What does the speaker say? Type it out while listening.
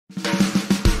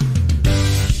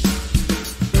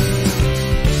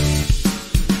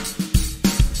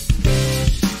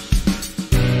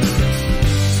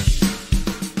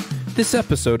This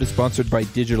episode is sponsored by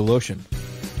DigitalOcean.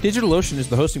 DigitalOcean is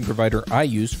the hosting provider I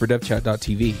use for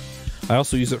devchat.tv. I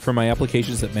also use it for my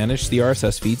applications that manage the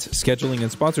RSS feeds, scheduling,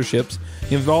 and sponsorships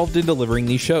involved in delivering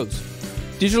these shows.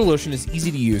 DigitalOcean is easy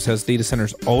to use, has data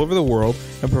centers all over the world,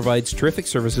 and provides terrific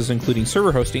services including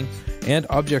server hosting and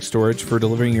object storage for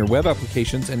delivering your web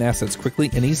applications and assets quickly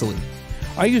and easily.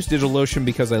 I use DigitalOcean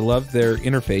because I love their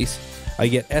interface. I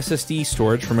get SSD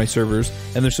storage for my servers,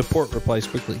 and their support replies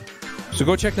quickly. So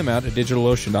go check them out at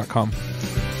DigitalOcean.com.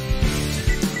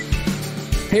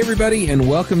 Hey everybody, and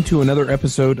welcome to another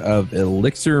episode of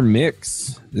Elixir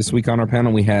Mix. This week on our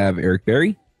panel we have Eric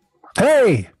Berry.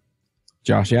 Hey!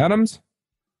 Josh Adams.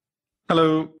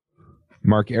 Hello.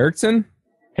 Mark Erikson.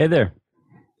 Hey there.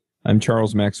 I'm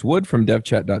Charles Max Wood from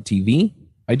devchat.tv.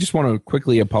 I just want to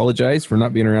quickly apologize for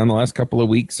not being around the last couple of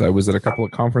weeks. I was at a couple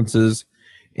of conferences,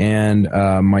 and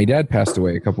my dad passed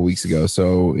away a couple of weeks ago,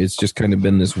 so it's just kind of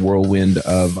been this whirlwind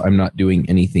of I'm not doing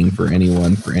anything for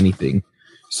anyone for anything.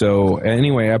 So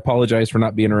anyway, I apologize for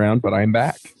not being around, but I'm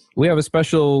back. We have a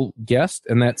special guest,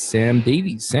 and that's Sam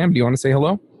Davies. Sam, do you want to say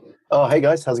hello? Oh, hey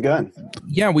guys, how's it going?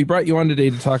 Yeah, we brought you on today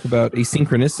to talk about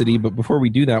asynchronicity, but before we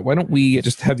do that, why don't we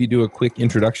just have you do a quick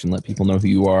introduction, let people know who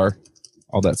you are,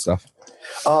 all that stuff.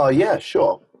 Oh, yeah,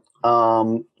 sure.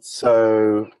 I'm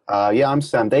Sam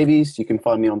Davies. You can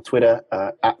find me on Twitter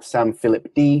at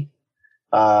SamPhilipD.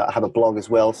 I have a blog as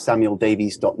well,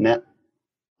 samueldavies.net.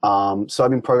 So I've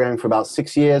been programming for about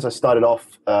 6 years. I started off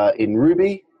in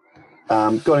Ruby,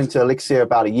 got into Elixir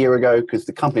about a year ago because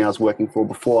the company I was working for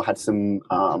before had some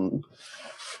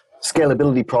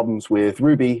scalability problems with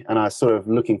Ruby, and I was sort of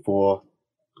looking for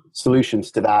solutions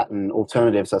to that and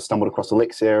alternatives. I stumbled across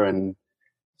Elixir and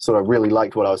sort of really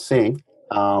liked what I was seeing.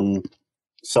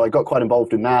 So I got quite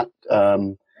involved in that,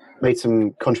 made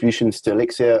some contributions to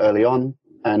Elixir early on,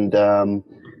 and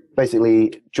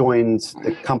basically joined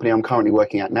the company I'm currently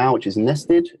working at now, which is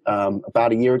Nested,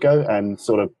 about a year ago, and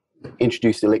sort of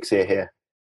introduced Elixir here.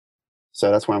 So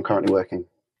that's where I'm currently working.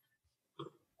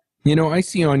 You know, I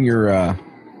see on your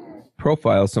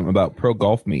profile something about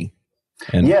ProGolfMe.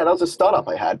 Yeah, that was a startup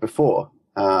I had before.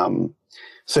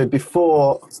 So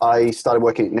before I started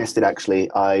working at Nested,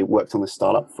 actually, I worked on the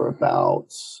startup for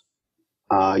about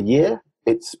a year.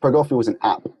 ProGolfMe was an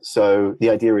app. So the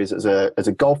idea is, as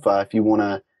a golfer, if you want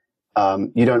to,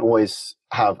 you don't always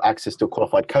have access to a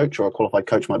qualified coach, or a qualified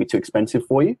coach might be too expensive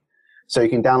for you. So you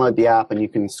can download the app and you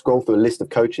can scroll through a list of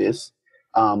coaches,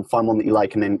 find one that you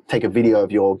like, and then take a video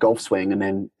of your golf swing, and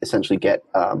then essentially get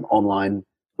online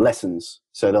lessons.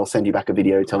 So they'll send you back a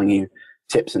video telling you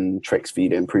tips and tricks for you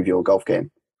to improve your golf game.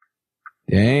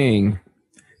 Dang.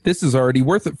 This is already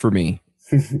worth it for me.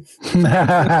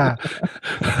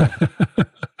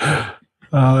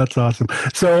 Oh, that's awesome.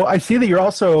 So I see that you're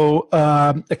also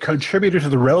a contributor to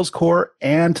the Rails core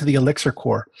and to the Elixir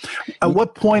core. At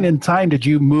what point in time did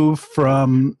you move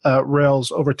from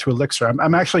Rails over to Elixir?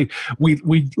 I'm actually,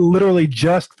 we literally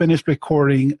just finished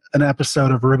recording an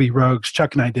episode of Ruby Rogues,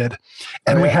 Chuck and I did.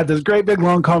 And we had this great big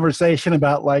long conversation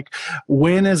about, like,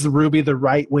 when is Ruby the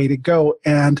right way to go?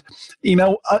 And, you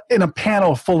know, in a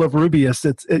panel full of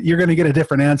Rubyists, you're going to get a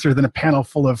different answer than a panel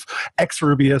full of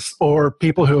ex-Rubyists or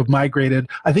people who have migrated.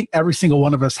 I think every single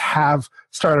one of us have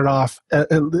started off,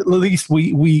 at least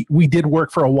we did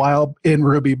work for a while in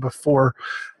Ruby before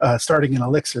starting in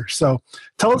Elixir. So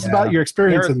tell us about your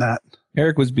experience in that.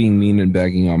 Eric was being mean and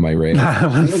bagging on my Rails.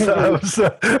 I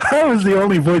was the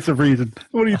only voice of reason.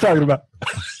 What are you talking about?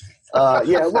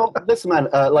 Yeah, well, listen, man,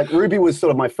 like Ruby was sort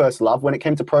of my first love when it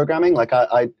came to programming. Like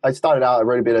I started out, I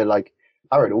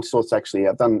wrote all sorts, actually.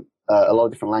 I've done a lot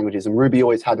of different languages, and Ruby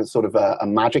always had a sort of a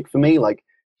magic for me. Like,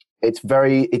 it's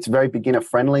very beginner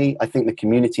friendly. I think the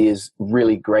community is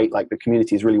really great. Like, the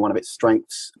community is really one of its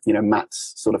strengths. You know,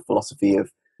 Matt's sort of philosophy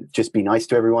of just be nice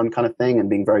to everyone kind of thing, and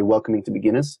being very welcoming to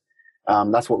beginners.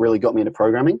 That's what really got me into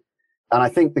programming. And I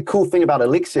think the cool thing about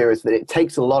Elixir is that it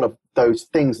takes a lot of those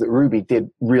things that Ruby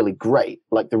did really great,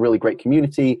 like the really great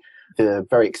community, the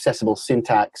very accessible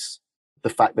syntax, the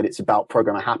fact that it's about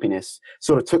programmer happiness,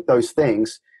 sort of took those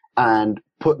things and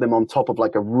put them on top of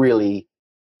like a really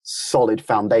solid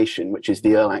foundation, which is the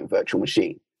Erlang virtual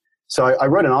machine. So I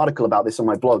wrote an article about this on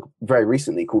my blog very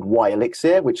recently called Why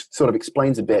Elixir, which sort of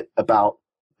explains a bit about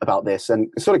this, and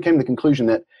sort of came to the conclusion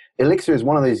that Elixir is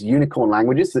one of those unicorn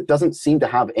languages that doesn't seem to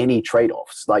have any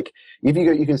trade-offs. Like, if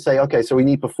you can say, okay, so we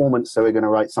need performance, so we're going to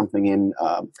write something in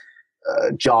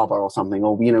Java or something,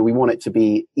 or, you know, we want it to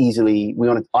be we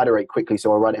want to iterate quickly,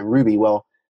 so I'll write it in Ruby. Well,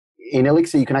 in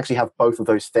Elixir, you can actually have both of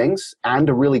those things and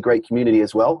a really great community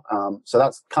as well. So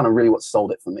that's kind of really what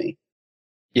sold it for me.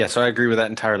 Yeah, so I agree with that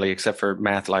entirely, except for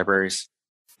math libraries.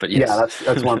 But yes.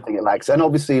 Yeah, that's one thing it lacks. And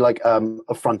obviously, like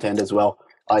a front end as well.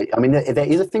 I mean, there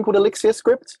is a thing called Elixir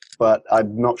script, but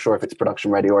I'm not sure if it's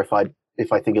production ready or if I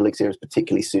think Elixir is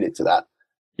particularly suited to that.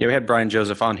 Yeah, we had Brian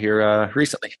Joseph on here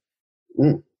recently.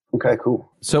 Okay, cool.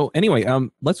 So anyway,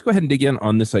 let's go ahead and dig in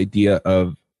on this idea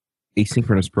of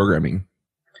asynchronous programming.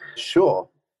 Sure.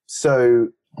 So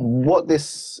what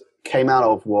this came out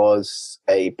of was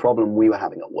a problem we were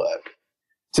having at work.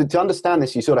 To understand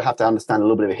this, you sort of have to understand a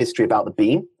little bit of a history about the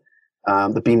Beam.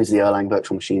 The Beam is the Erlang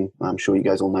virtual machine. I'm sure you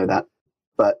guys all know that.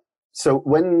 But so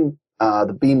when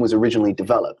the Beam was originally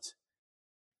developed,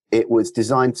 it was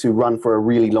designed to run for a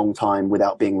really long time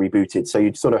without being rebooted. So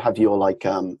you'd sort of have your like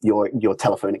your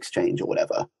telephone exchange or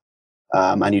whatever,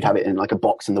 and you'd have it in like a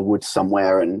box in the woods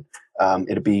somewhere, and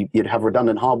you'd have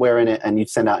redundant hardware in it, and you'd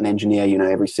send out an engineer,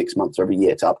 every 6 months or every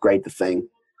year to upgrade the thing.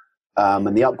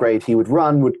 And the upgrade he would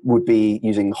run would be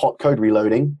using hot code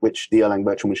reloading, which the Erlang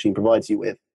virtual machine provides you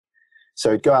with.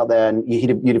 So you'd go out there and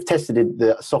you'd have tested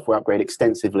the software upgrade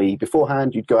extensively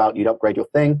beforehand. You'd go out, you'd upgrade your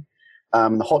thing.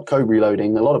 The hot code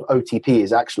reloading, a lot of OTP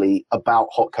is actually about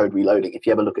hot code reloading. If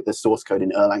you ever look at the source code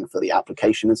in Erlang for the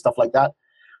application and stuff like that,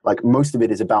 like most of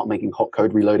it is about making hot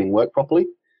code reloading work properly.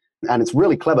 And it's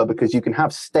really clever because you can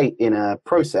have state in a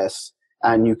process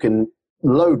and you can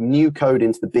load new code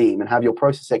into the Beam and have your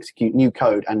process execute new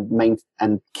code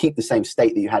and keep the same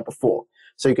state that you had before.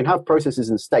 So you can have processes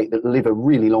in state that live a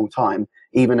really long time,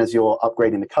 even as you're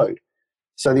upgrading the code.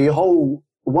 So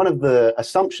one of the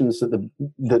assumptions that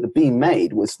the Beam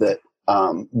made was that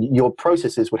your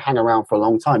processes would hang around for a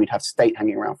long time. You'd have state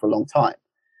hanging around for a long time.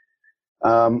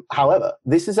 However,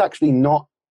 this is actually not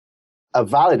a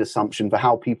valid assumption for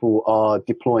how people are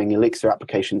deploying Elixir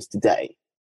applications today.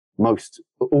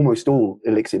 Almost all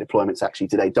Elixir deployments actually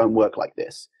today don't work like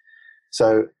this.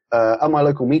 So at my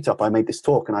local meetup, I made this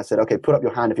talk and I said, okay, put up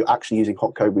your hand if you're actually using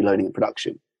hot code reloading in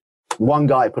production. One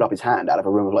guy put up his hand out of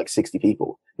a room of like 60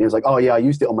 people. He was like, oh yeah, I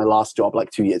used it on my last job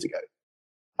like 2 years ago.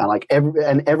 And like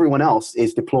everyone else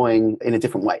is deploying in a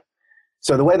different way.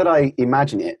 So the way that I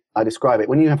imagine it, I describe it,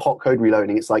 when you have hot code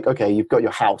reloading, it's like, okay, you've got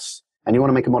your house and you want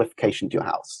to make a modification to your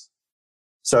house.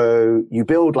 So you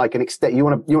build like you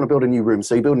want to build a new room.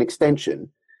 So you build an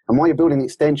extension. And while you're building the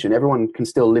extension, everyone can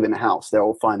still live in the house. They're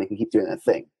all fine. They can keep doing their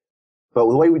thing. But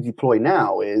the way we deploy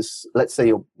now is, let's say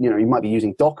you might be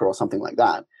using Docker or something like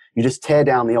that. You just tear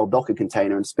down the old Docker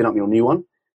container and spin up your new one.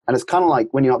 And it's kind of like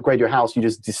when you upgrade your house, you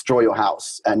just destroy your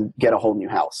house and get a whole new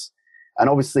house. And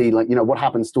obviously, like, what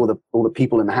happens to all the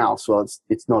people in the house? Well,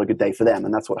 it's not a good day for them.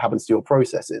 And that's what happens to your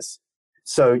processes.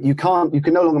 So you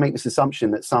can no longer make this assumption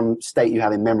that some state you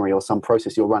have in memory or some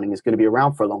process you're running is going to be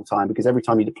around for a long time, because every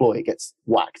time you deploy, it gets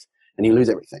whacked and you lose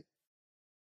everything.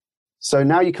 So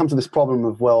now you come to this problem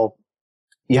of, well,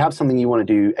 you have something you want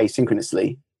to do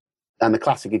asynchronously. And the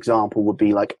classic example would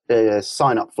be like a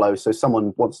sign-up flow. So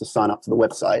someone wants to sign up to the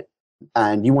website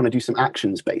and you want to do some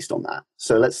actions based on that.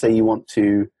 So let's say you want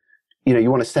to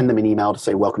send them an email to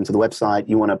say, welcome to the website.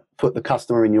 You want to put the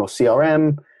customer in your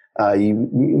CRM.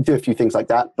 You do a few things like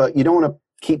that, but you don't want to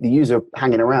keep the user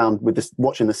hanging around with this,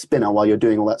 watching the spinner while you're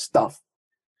doing all that stuff.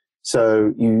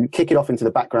 So you kick it off into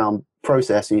the background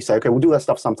process and you say, okay, we'll do that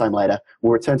stuff sometime later.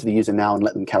 We'll return to the user now and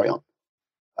let them carry on.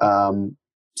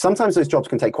 Sometimes those jobs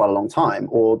can take quite a long time,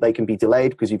 or they can be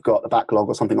delayed because you've got a backlog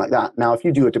or something like that. Now, if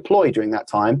you do a deploy during that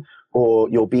time, or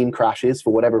your Beam crashes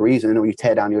for whatever reason, or you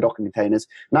tear down your Docker containers,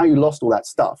 now you lost all that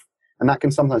stuff. And that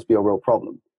can sometimes be a real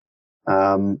problem.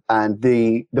 And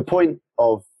the point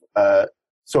of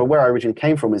so where I originally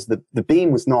came from is the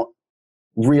Beam was not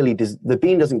really, the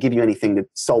Beam doesn't give you anything to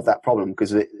solve that problem,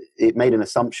 because it made an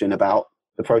assumption about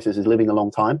the process is living a long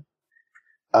time.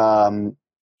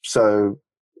 So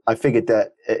I figured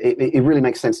that it really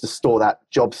makes sense to store that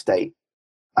job state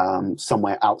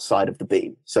somewhere outside of the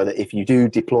Beam, so that if you do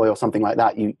deploy or something like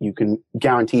that, you can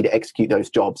guarantee to execute those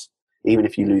jobs even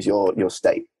if you lose your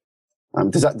state.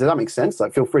 Does that make sense?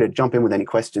 Like, feel free to jump in with any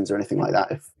questions or anything like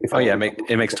that.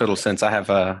 It makes total sense. I have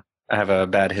a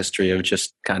bad history of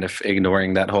just kind of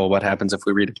ignoring that whole what happens if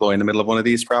we redeploy in the middle of one of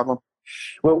these problem.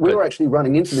 Well, we were actually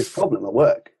running into this problem at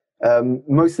work,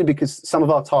 mostly because some of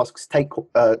our tasks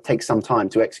take some time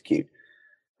to execute.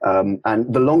 And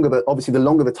the longer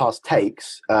the task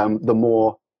takes, the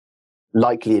more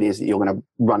likely it is that you're going to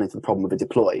run into the problem of a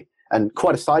deploy. And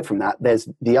quite aside from that, there's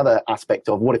the other aspect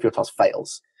of, what if your task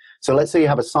fails? So let's say you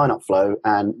have a sign-up flow,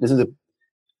 and this is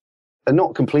a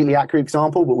not completely accurate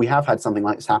example, but we have had something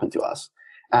like this happen to us.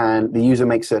 And the user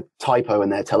makes a typo in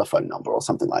their telephone number or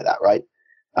something like that, right?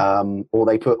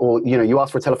 Or you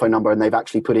ask for a telephone number and they've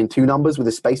actually put in 2 numbers with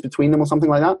a space between them or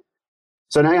something like that.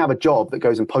 So now you have a job that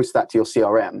goes and posts that to your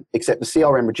CRM, except the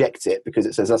CRM rejects it because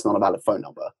it says that's not a valid phone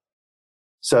number.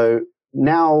 So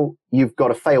now you've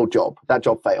got a failed job. That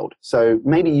job failed. So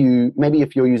maybe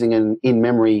if you're using an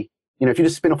in-memory, if you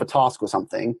just spin off a task or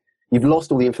something, you've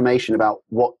lost all the information about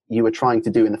what you were trying to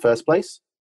do in the first place.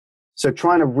 So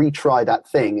trying to retry that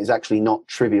thing is actually not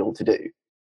trivial to do.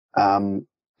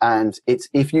 And it's,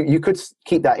 if you could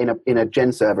keep that in a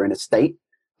gen server in a state,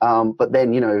 but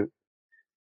then,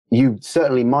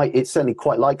 it's certainly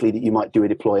quite likely that you might do a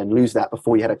deploy and lose that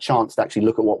before you had a chance to actually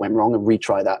look at what went wrong and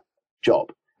retry that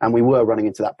job. And we were running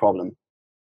into that problem.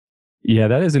 Yeah,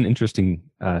 that is an interesting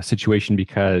situation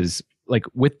because like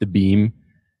with the Beam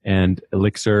and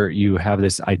Elixir, you have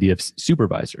this idea of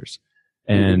supervisors.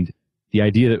 And the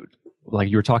idea that, like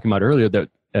you were talking about earlier, that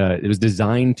it was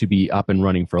designed to be up and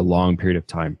running for a long period of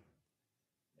time.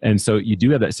 And so you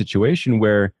do have that situation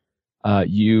where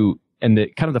and the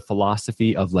kind of the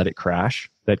philosophy of let it crash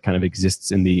that kind of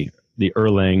exists in the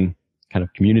Erlang kind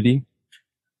of community.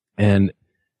 And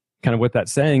kind of what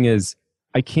that's saying is,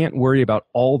 I can't worry about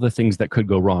all the things that could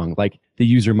go wrong. Like the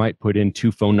user might put in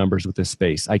 2 phone numbers with a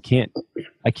space. I can't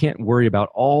worry about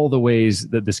all the ways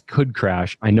that this could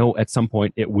crash. I know at some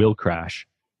point it will crash.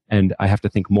 And I have to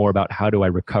think more about how do I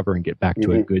recover and get back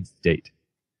to a good state.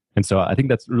 And so I think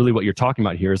that's really what you're talking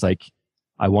about here is like,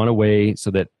 I want a way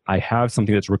so that I have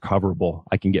something that's recoverable.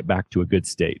 I can get back to a good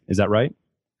state. Is that right?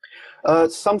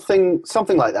 Something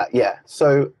like that, yeah.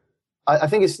 So I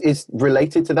think it's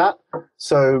related to that.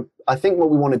 So I think what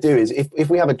we want to do is if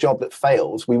we have a job that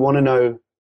fails, we want to know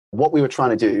what we were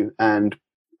trying to do and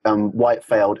why it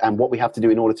failed and what we have to do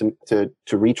in order to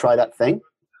retry that thing.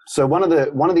 So one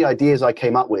of the ideas I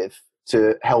came up with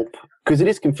to help, because it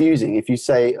is confusing if you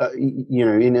say,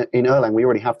 in Erlang, we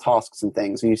already have tasks and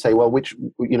things, and you say, well, which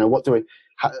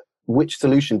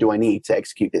solution do I need to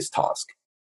execute this task?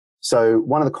 So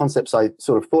one of the concepts I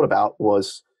sort of thought about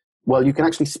was, well, you can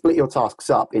actually split your tasks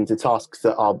up into tasks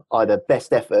that are either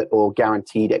best effort or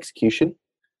guaranteed execution.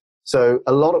 So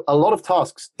a lot of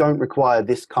tasks don't require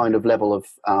this kind of level of,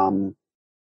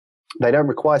 they don't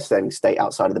require setting state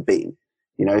outside of the Beam.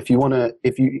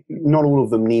 Not all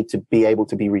of them need to be able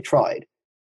to be retried.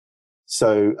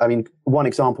 So, I mean, one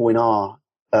example in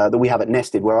that we have at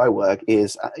Nested where I work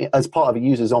is as part of a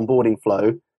user's onboarding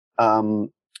flow,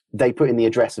 they put in the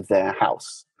address of their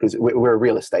house because we're a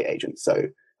real estate agent. So,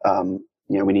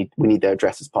 we need their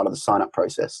address as part of the sign up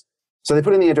process. So they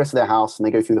put in the address of their house and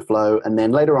they go through the flow. And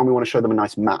then later on, we want to show them a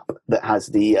nice map that has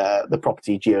the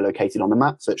property geolocated on the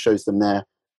map. So it shows them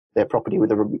their property with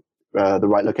the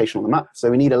right location on the map. So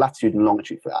we need a latitude and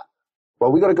longitude for that.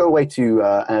 Well, we've got to go away to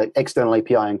an external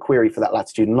API and query for that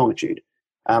latitude and longitude.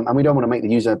 And we don't want to make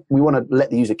we want to let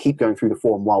the user keep going through the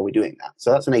form while we're doing that.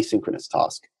 So that's an asynchronous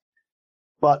task.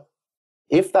 But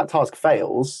if that task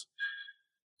fails,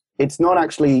 it's not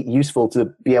actually useful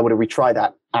to be able to retry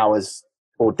that hours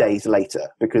or days later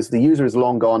because the user is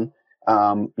long gone.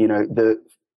 The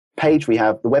page we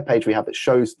have, the web page we have that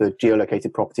shows the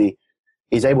geolocated property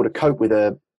is able to cope with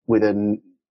a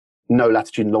no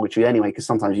latitude and longitude anyway, because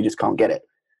sometimes you just can't get it.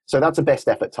 So that's a best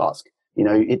effort task.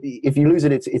 If you lose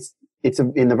it, it's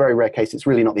in the very rare case, it's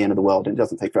really not the end of the world and it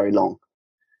doesn't take very long.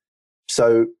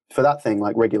 So for that thing,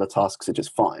 like regular tasks are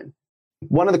just fine.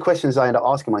 One of the questions I ended up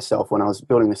asking myself when I was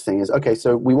building this thing is, okay,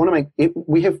 so we want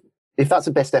to if that's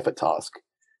a best effort task,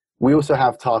 we also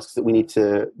have tasks that we need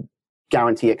to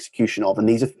guarantee execution of. And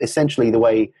these are essentially the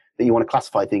way that you want to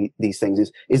classify these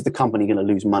things is the company going to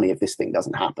lose money if this thing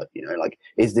doesn't happen?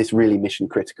 Is this really mission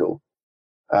critical?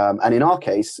 And in our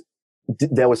case,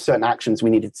 there were certain actions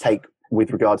we needed to take with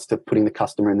regards to putting the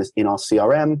customer in our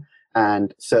CRM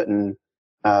and certain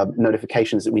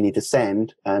notifications that we need to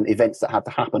send and events that had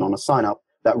to happen on a sign up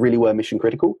that really were mission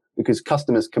critical because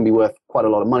customers can be worth quite a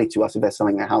lot of money to us if they're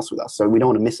selling their house with us. So we don't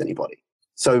want to miss anybody.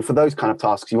 So for those kind of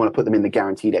tasks, you want to put them in the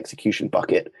guaranteed execution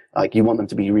bucket. Like you want them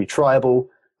to be retriable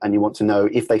and you want to know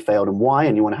if they failed and why,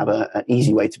 and you want to have an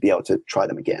easy way to be able to try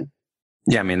them again.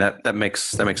 Yeah, I mean, that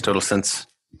makes total sense.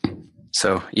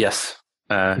 So yes,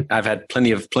 I've had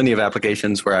plenty of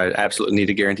applications where I absolutely need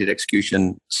a guaranteed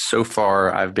execution. So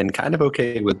far, I've been kind of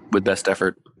okay with best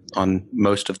effort on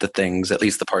most of the things, at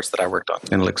least the parts that I worked on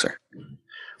in Elixir.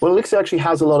 Well, Elixir actually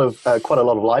has quite a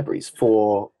lot of libraries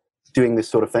for doing this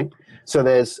sort of thing. So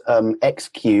there's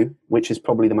XQ, which is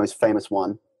probably the most famous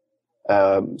one.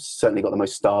 Certainly got the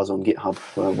most stars on GitHub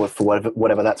for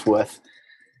whatever that's worth.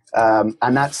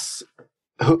 And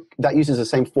that uses the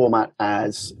same format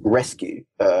as Rescue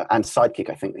and Sidekick.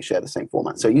 I think they share the same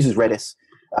format. So it uses Redis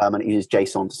and it uses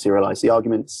JSON to serialize the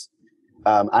arguments.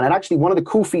 And actually, one of the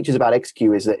cool features about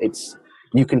XQ is that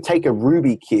you can take a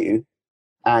Ruby queue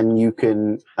and you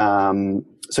can,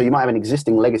 so you might have an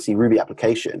existing legacy Ruby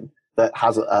application that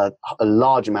has a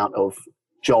large amount of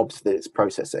jobs that it's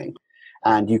processing,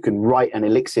 and you can write an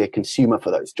Elixir consumer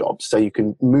for those jobs. So you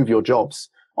can move your jobs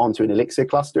onto an Elixir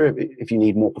cluster if you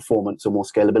need more performance or more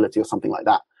scalability or something like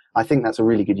that. I think that's a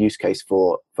really good use case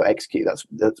for XQ.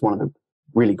 That's one of the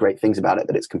really great things about it,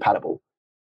 that it's compatible.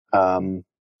 And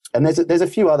there's a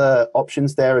few other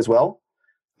options there as well.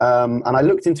 And I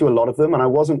looked into a lot of them, and I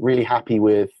wasn't really happy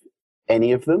with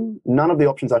any of them. None of the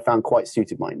options I found quite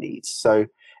suited my needs. So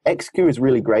XQ is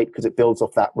really great because it builds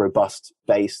off that robust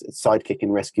base. Sidekick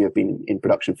and Rescue have been in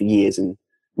production for years in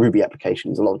Ruby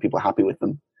applications. A lot of people are happy with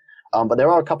them. But there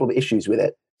are a couple of issues with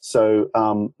it. So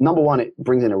number one, it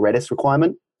brings in a Redis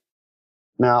requirement.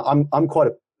 Now, I'm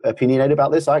quite opinionated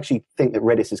about this. I actually think that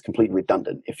Redis is completely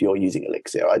redundant if you're using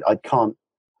Elixir.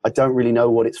 I don't really know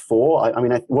what it's for.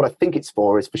 What I think it's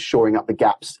for is for shoring up the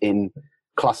gaps in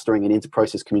clustering and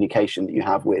inter-process communication that you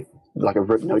have with like a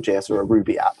Node.js or a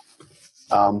Ruby app.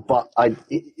 But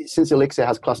since Elixir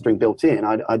has clustering built in,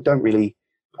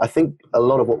 I think a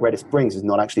lot of what Redis brings is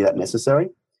not actually that necessary.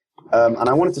 And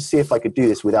I wanted to see if I could do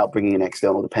this without bringing in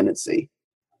external dependency.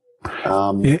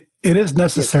 It is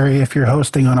necessary if you're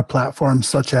hosting on a platform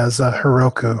such as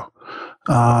Heroku,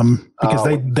 because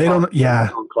they don't,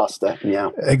 cluster, yeah,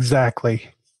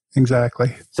 exactly.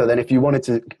 So then, if you wanted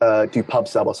to do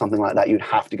PubSub or something like that, you'd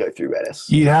have to go through Redis.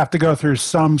 You'd have to go through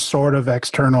some sort of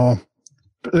external,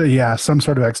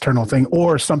 thing,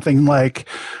 or something like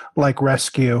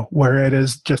Rescue, where it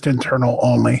is just internal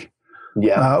only.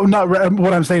 Yeah.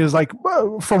 What I'm saying is, like,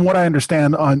 from what I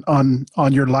understand on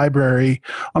your library,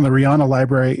 on the Rihanna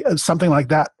library, something like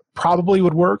that probably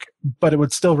would work, but it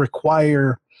would still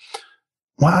require,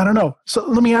 well, I don't know. So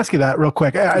let me ask you that real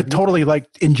quick. I totally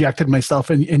injected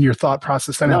myself in your thought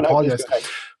process, and I apologize.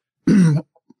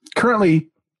 Currently,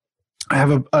 I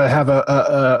have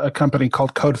a company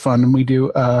called CodeFund, and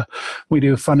we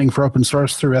do funding for open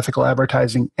source through ethical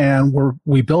advertising, and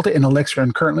we built it in Elixir,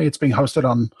 and currently it's being hosted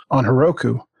on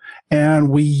Heroku, and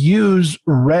we use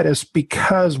Redis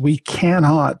because we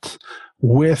cannot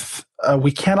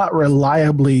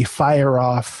reliably fire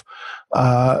off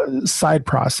side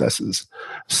processes.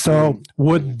 So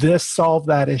would this solve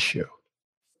that issue?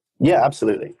 Yeah,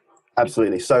 absolutely.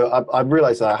 So I've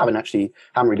realized that I haven't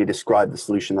really described the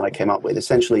solution that I came up with.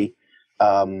 Essentially,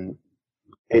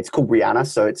 it's called Rihanna.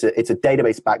 So it's a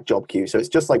database-backed job queue. So it's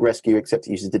just like Rescue, except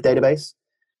it uses the database.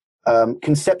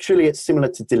 Conceptually, it's similar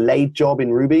to delayed job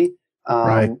in Ruby,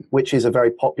 which is a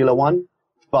very popular one.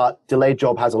 But delayed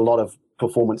job has a lot of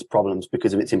performance problems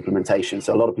because of its implementation.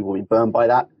 So a lot of people have been burned by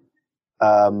that.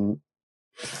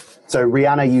 So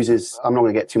Rihanna uses, I'm not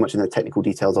going to get too much into the technical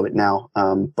details of it now,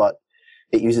 but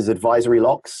it uses advisory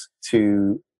locks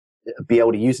to be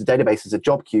able to use the database as a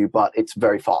job queue, but it's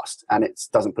very fast and it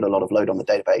doesn't put a lot of load on the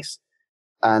database.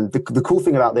 And the cool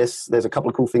thing about this, there's a couple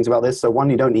of cool things about this. So one,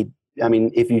 you don't need,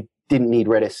 if you didn't need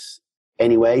Redis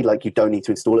anyway, you don't need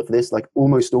to install it for this.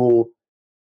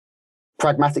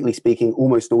 Pragmatically speaking,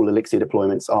 almost all Elixir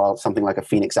deployments are something like a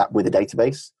Phoenix app with a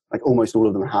database. Almost all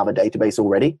of them have a database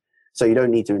already. So you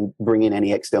don't need to bring in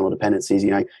any external dependencies.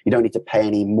 You don't need to pay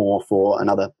any more for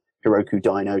another Heroku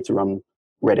dyno to run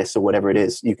Redis or whatever it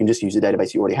is. You can just use the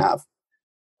database you already have.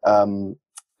 And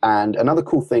another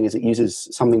cool thing is it uses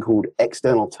something called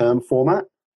external term format,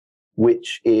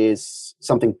 which is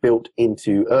something built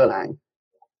into Erlang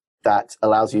that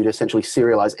allows you to essentially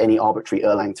serialize any arbitrary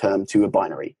Erlang term to a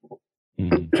binary.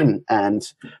 And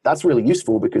that's really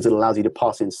useful because it allows you to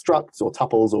pass in structs or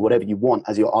tuples or whatever you want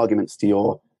as your arguments to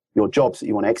your jobs that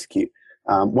you want to execute.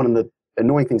 One of the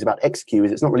annoying things about XQ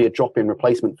is it's not really a drop-in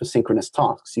replacement for synchronous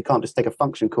tasks. You can't just take a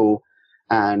function call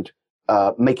and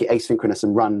make it asynchronous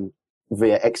and run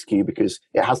via XQ because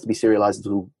it has to be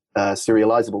serializable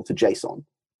to JSON.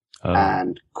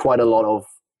 And quite a lot of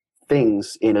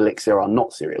things in Elixir are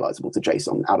not serializable to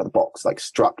JSON out of the box, like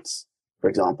structs, for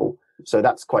example. So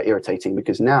that's quite irritating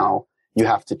because now you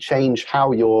have to change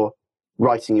how you're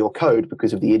writing your code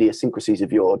because of the idiosyncrasies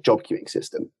of your job queuing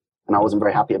system. And I wasn't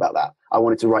very happy about that. I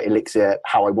wanted to write Elixir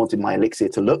how I wanted my Elixir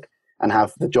to look and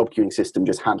have the job queuing system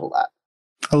just handle that.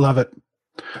 I love it.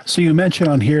 So you mentioned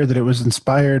on here that it was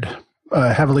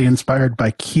heavily inspired by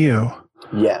Q.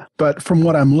 Yeah. But from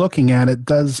what I'm looking at, it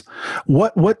does.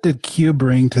 What did Q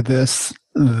bring to this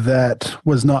that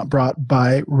was not brought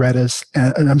by Redis?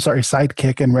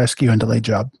 Sidekick and Rescue and Delayed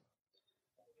Job.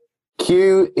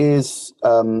 Q is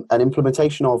an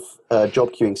implementation of a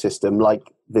job queuing system like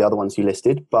the other ones you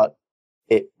listed, but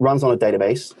it runs on a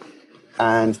database.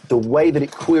 And the way that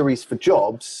it queries for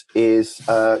jobs is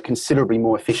considerably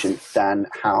more efficient than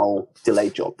how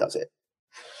Delayed Job does it.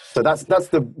 So that's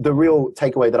the real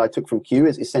takeaway that I took from Q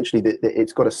is essentially that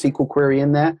it's got a SQL query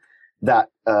in there that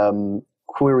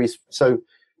queries. So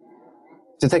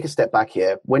to take a step back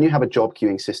here, when you have a job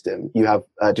queuing system, you have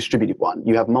a distributed one.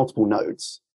 You have multiple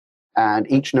nodes, and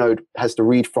each node has to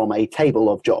read from a table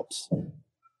of jobs.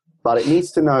 But it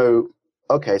needs to know,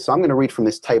 okay, so I'm going to read from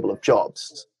this table of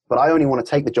jobs, but I only want to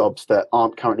take the jobs that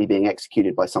aren't currently being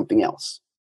executed by something else.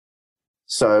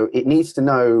 So it needs to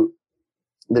know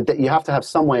that you have to have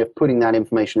some way of putting that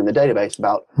information in the database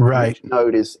about which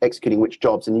node is executing which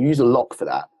jobs, and you use a lock for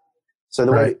that. So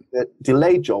the way that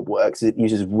delayed job works is it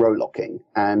uses row locking.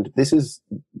 And this is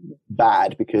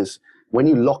bad because when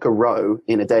you lock a row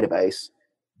in a database,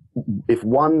 if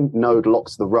one node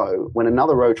locks the row, when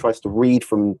another row tries to read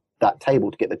from that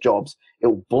table to get the jobs, it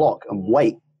will block and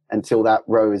wait until that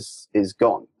row is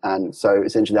gone. And so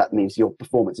essentially that means your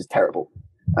performance is terrible.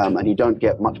 And you don't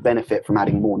get much benefit from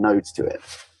adding more nodes to it.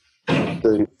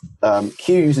 So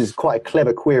Q uses quite a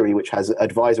clever query which has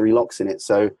advisory locks in it.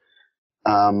 So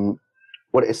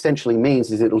what it essentially means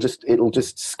is it'll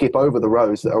just skip over the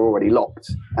rows that are already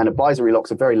locked. And advisory locks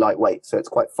are very lightweight, so it's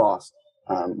quite fast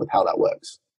with how that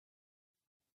works.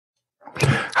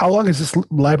 How long has this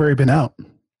library been out?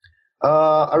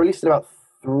 I released it about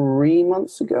 3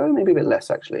 months ago, maybe a bit less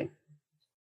actually.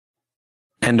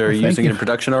 And are you using it in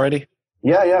production already?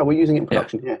 Yeah, we're using it in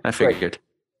production. Yeah, I figured.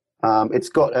 It's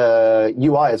got a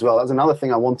UI as well. That's another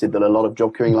thing I wanted that a lot of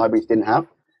job queuing libraries didn't have.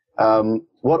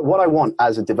 What I want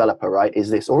as a developer, right, is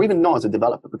this, or even not as a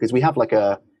developer, because we have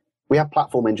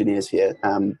platform engineers here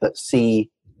that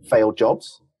see failed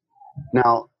jobs.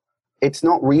 Now, it's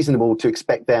not reasonable to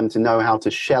expect them to know how to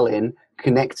shell in,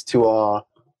 connect to our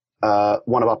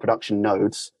one of our production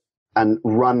nodes, and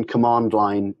run command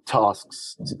line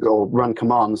tasks or run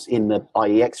commands in the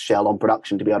IEX shell on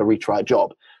production to be able to retry a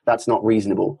job. That's not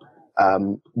reasonable.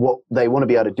 What they want to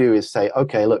be able to do is say,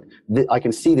 okay, look, I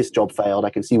can see this job failed. I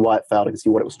can see why it failed. I can see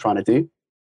what it was trying to do.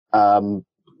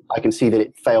 I can see that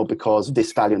it failed because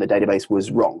this value in the database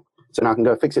was wrong. So now I can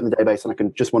go fix it in the database, and I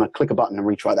can just want to click a button and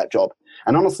retry that job.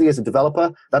 And honestly, as a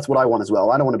developer, that's what I want as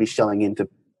well. I don't want to be shelling into,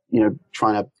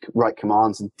 trying to write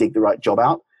commands and dig the right job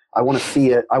out. I want to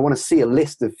see a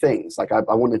list of things. Like I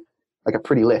want like a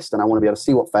pretty list, and I want to be able to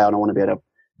see what failed. And I want to be able to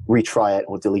retry it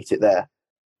or delete it there.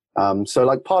 So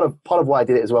like part of why I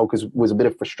did it as well was a bit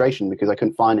of frustration because I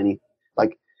couldn't find any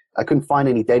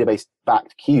database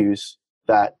backed queues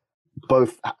that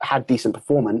both had decent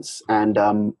performance and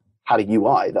had a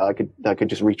UI that I could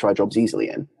just retry jobs easily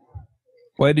in.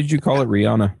 Why did you call it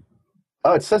Rihanna?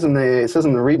 Oh, it says in the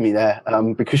README there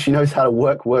because she knows how to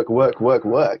work.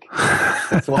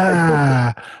 That's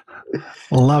why.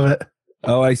 Love it.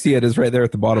 Oh, I see it. It's right there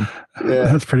at the bottom. Yeah,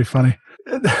 that's pretty funny.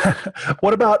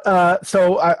 What about?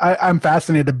 So I'm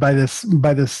fascinated by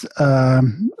this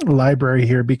library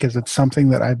here because it's something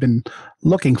that I've been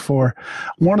looking for.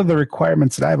 One of the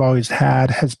requirements that I've always had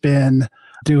has been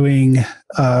doing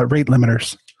rate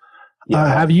limiters. Yeah.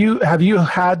 Have you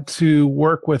had to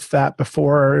work with that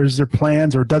before? Or is there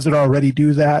plans, or does it already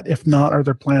do that? If not, are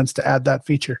there plans to add that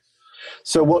feature?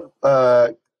 So what?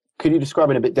 Could you describe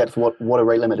in a bit depth what a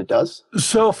rate limiter does?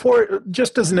 So for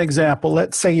just as an example,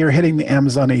 let's say you're hitting the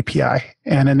Amazon API,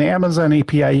 and in the Amazon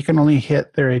API, you can only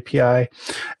hit their API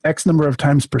X number of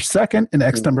times per second and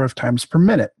X number of times per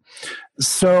minute.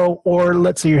 So, or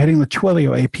let's say you're hitting the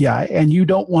Twilio API, and you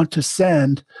don't want to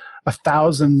send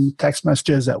 1,000 text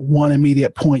messages at one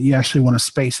immediate point. You actually want to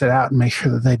space it out and make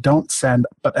sure that they don't send,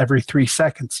 but every 3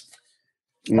 seconds,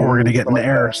 or we're going to get an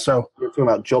error. So you're talking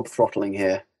about job throttling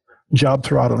here. Job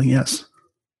throttling, yes.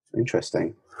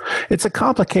 Interesting. It's a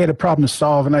complicated problem to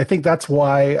solve, and I think that's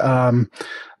why the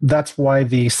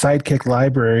Sidekick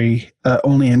library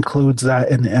only includes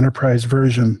that in the enterprise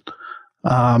version.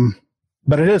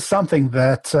 But it is something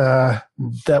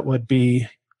that would be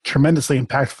tremendously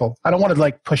impactful. I don't want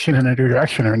to push it in a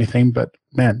direction or anything, but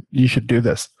man, you should do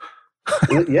this.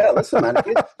 Yeah, listen, man.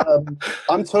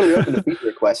 I'm totally open to feature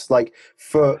requests. Like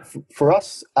for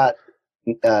us at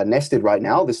Nested right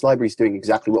now, this library is doing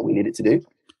exactly what we need it to do.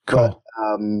 Cool.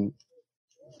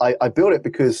 But I built it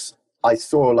because I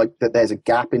saw that there's a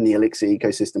gap in the Elixir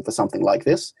ecosystem for something like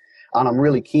this, and I'm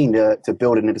really keen to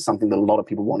build it into something that a lot of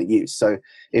people want to use. So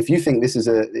if you think this is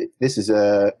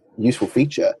a useful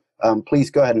feature, please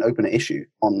go ahead and open an issue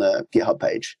on the GitHub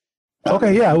page.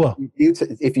 Okay, yeah, I will.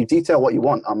 If you detail what you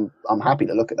want, I'm happy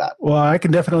to look at that. Well, I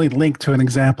can definitely link to an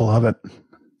example of it.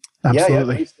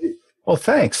 Absolutely. Yeah, well,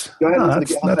 thanks. Go ahead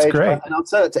That's page, great. And I'll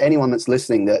tell it to anyone that's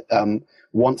listening that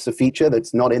wants a feature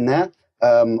that's not in there.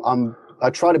 I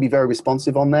try to be very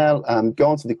responsive on there. Go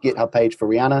onto the GitHub page for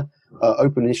Rihanna,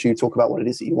 open an issue, talk about what it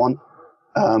is that you want.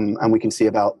 and we can see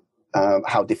about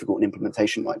how difficult an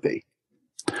implementation might be.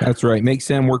 That's right. Make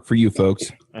Sam work for you,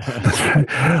 folks.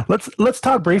 Let's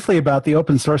talk briefly about the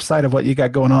open source side of what you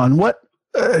got going on.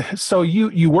 So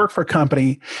you work for a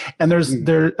company, and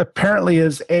there apparently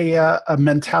is a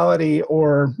mentality,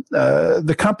 or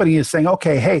the company is saying,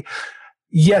 okay, hey,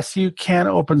 yes, you can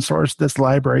open source this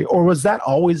library. Or was that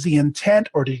always the intent,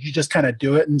 or did you just kind of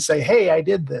do it and say, hey, I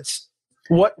did this?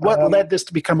 What led this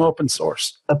to become open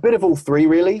source? A bit of all three,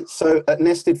 really. So at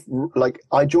Nested,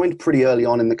 I joined pretty early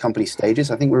on in the company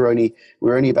stages. I think we were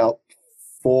only about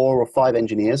 4 or 5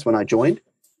 engineers when I joined,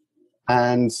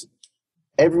 and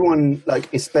everyone,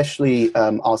 especially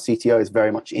our CTO, is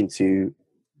very much into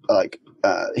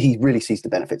he really sees the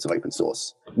benefits of open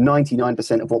source.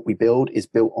 99% of what we build is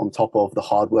built on top of the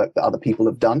hard work that other people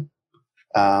have done.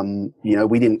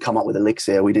 We didn't come up with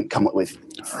Elixir. We didn't come up with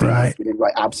right. We didn't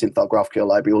write Absinthe, our GraphQL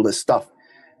library, all this stuff.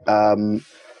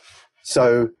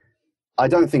 So I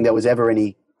don't think there was ever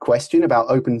any question about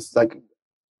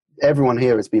everyone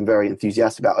here has been very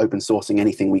enthusiastic about open sourcing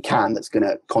anything we can that's going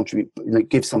to contribute,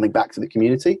 give something back to the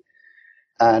community.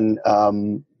 And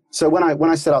so when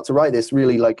I set out to write this,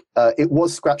 really it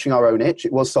was scratching our own itch.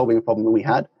 It was solving a problem that we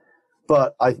had.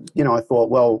 But I thought,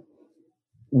 well,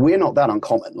 we're not that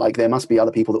uncommon. There must be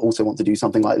other people that also want to do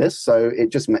something like this. So it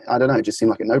just, I don't know, it just seemed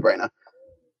like a no-brainer.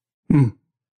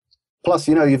 Plus,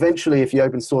 eventually if you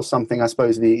open source something, I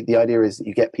suppose the idea is that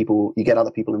you get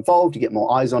other people involved, you get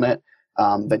more eyes on it.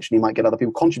 Eventually you might get other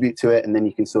people contribute to it, and then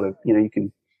you can sort of, you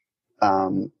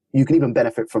can even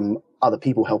benefit from other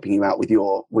people helping you out with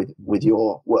your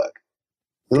work.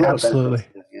 Absolutely.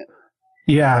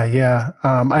 Yeah.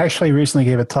 I actually recently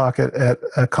gave a talk at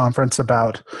a conference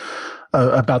about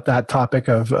that topic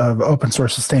of open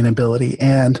source sustainability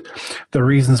and the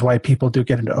reasons why people do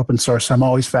get into open source. I'm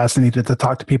always fascinated to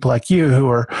talk to people like you who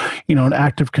are, an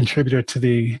active contributor to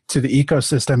the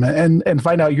ecosystem and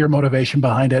find out your motivation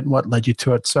behind it and what led you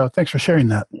to it. So thanks for sharing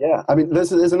that. Yeah, I mean,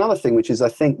 there's another thing, which is I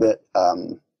think that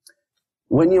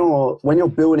when you're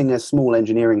building a small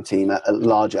engineering team at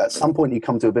some point you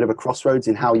come to a bit of a crossroads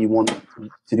in how you want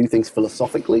to do things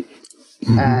philosophically,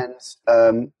 and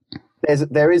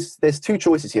there's 2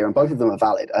 choices here, and both of them are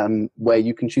valid. Where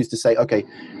you can choose to say, okay,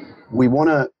 we want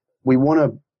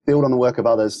to build on the work of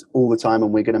others all the time,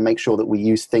 and we're going to make sure that we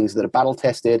use things that are battle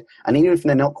tested, and even if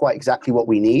they're not quite exactly what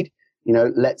we need,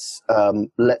 let's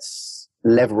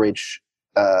leverage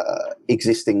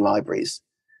existing libraries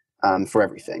for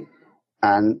everything.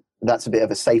 And that's a bit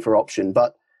of a safer option,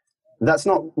 but that's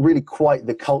not really quite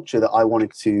the culture that I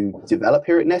wanted to develop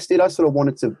here at Nested. I sort of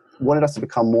wanted us to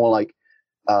become more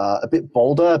a bit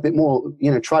bolder, a bit more,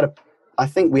 I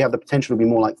think we have the potential to be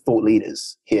more like thought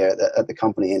leaders here at the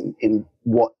company in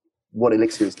what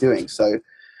Elixir is doing. So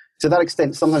to that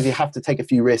extent, sometimes you have to take a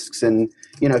few risks, and,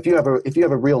 if you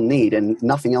have a real need and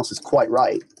nothing else is quite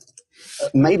right,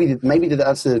 maybe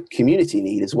that's a community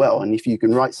need as well. And if you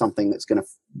can write something that's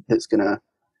gonna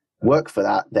work for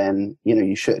that, then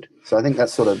you should. So I think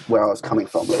that's sort of where I was coming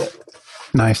from with it.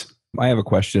 Nice. I have a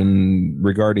question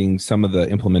regarding some of the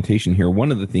implementation here. One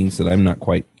of the things that I'm not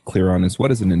quite clear on is,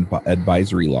 what is an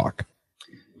advisory lock?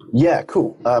 Yeah,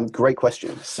 cool. Great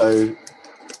question. So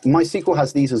MySQL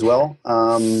has these as well.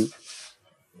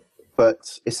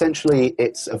 But essentially,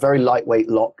 it's a very lightweight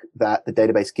lock that the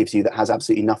database gives you that has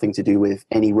absolutely nothing to do with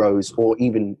any rows or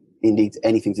even, indeed,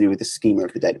 anything to do with the schema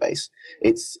of the database.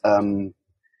 It's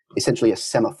essentially a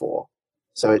semaphore.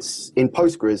 So it's in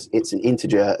Postgres, it's an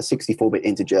integer, a 64-bit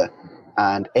integer,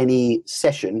 and any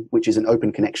session, which is an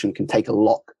open connection, can take a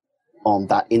lock on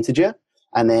that integer.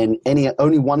 And then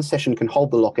only one session can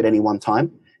hold the lock at any one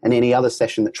time, and any other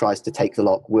session that tries to take the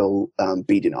lock will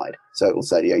be denied. So it will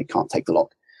say, you can't take the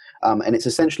lock. And it's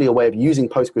essentially a way of using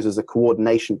Postgres as a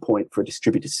coordination point for a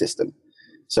distributed system.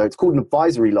 So it's called an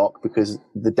advisory lock because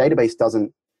the database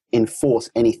doesn't enforce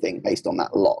anything based on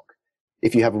that lock.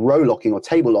 If you have row locking or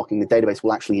table locking, the database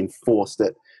will actually enforce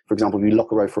that. For example, if you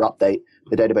lock a row for update,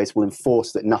 the database will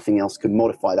enforce that nothing else can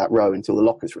modify that row until the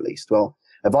lock is released. Well,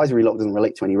 advisory lock doesn't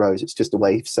relate to any rows. It's just a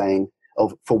way of saying,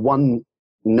 for one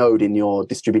node in your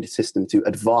distributed system to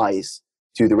advise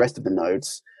to the rest of the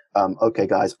nodes, okay,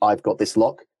 guys, I've got this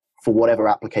lock for whatever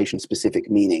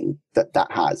application-specific meaning that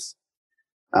has.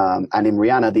 And in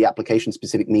Rihanna, the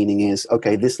application-specific meaning is,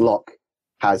 okay, this lock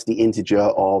has the integer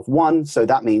of 1, so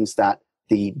that means that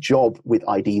the job with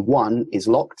ID 1 is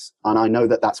locked, and I know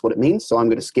that that's what it means, so I'm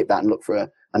going to skip that and look for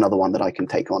another one that I can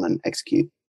take on and execute.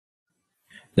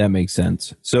 That makes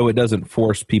sense. So it doesn't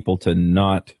force people to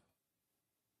not...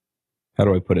 How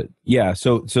do I put it? Yeah,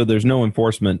 so there's no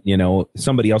enforcement.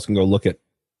 Somebody else can go look at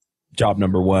job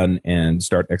number one and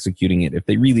start executing it if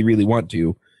they really, really want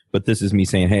to. But this is me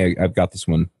saying, hey, I've got this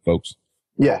one, folks.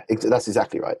 Yeah, that's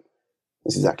exactly right.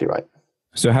 That's exactly right.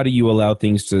 So how do you allow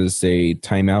things to say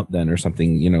timeout then or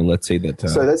something? Let's say that.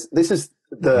 So this is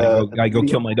I go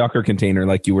kill my Docker container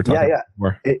like you were talking about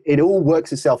before. It all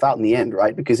works itself out in the end,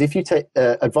 right? Because if you take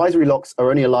advisory locks are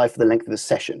only alive for the length of a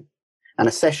session. And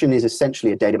a session is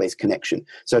essentially a database connection.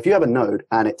 So if you have a node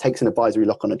and it takes an advisory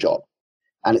lock on a job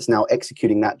and it's now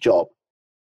executing that job,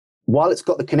 while it's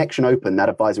got the connection open, that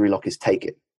advisory lock is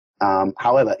taken.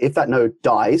 However, if that node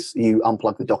dies, you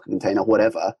unplug the Docker container,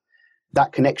 whatever,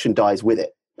 that connection dies with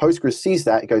it. Postgres sees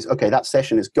that, it goes, okay, that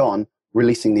session is gone,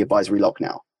 releasing the advisory lock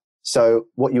now. So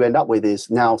what you end up with is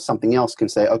now something else can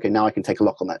say, okay, now I can take a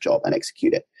lock on that job and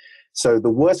execute it. So the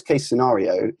worst case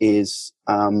scenario is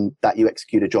that you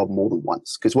execute a job more than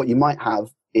once. Because what you might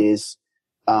have is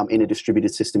in a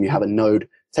distributed system, you have a node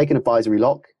take an advisory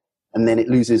lock, and then it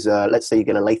loses, let's say you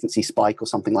get a latency spike or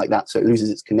something like that. So it loses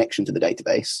its connection to the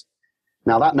database.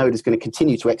 Now that node is going to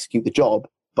continue to execute the job,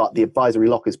 but the advisory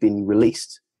lock has been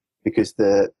released because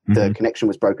the connection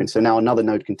was broken. So now another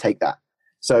node can take that.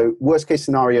 So worst case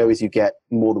scenario is you get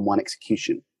more than one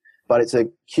execution. But it's a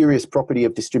curious property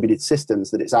of distributed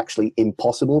systems that it's actually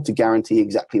impossible to guarantee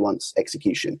exactly once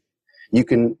execution. You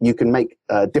can make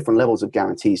different levels of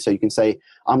guarantees. So you can say,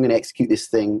 I'm going to execute this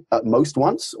thing at most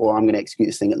once, or I'm going to execute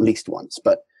this thing at least once.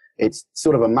 But it's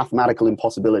sort of a mathematical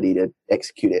impossibility to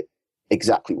execute it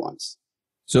exactly once.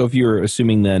 So if you're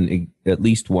assuming then at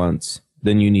least once,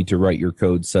 then you need to write your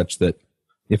code such that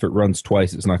if it runs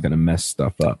twice, it's not going to mess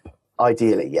stuff up.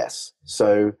 Ideally, yes.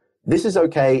 So this is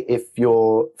okay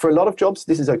for a lot of jobs,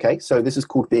 this is okay. So this is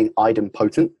called being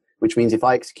idempotent, which means if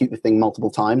I execute the thing multiple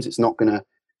times, it's going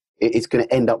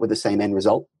to end up with the same end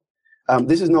result.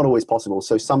 This is not always possible.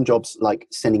 So some jobs like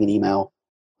sending an email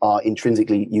are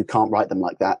intrinsically, you can't write them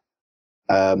like that.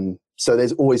 So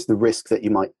there's always the risk that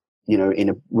you might, in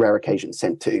a rare occasion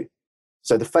send two.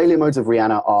 So the failure modes of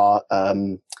Rihanna are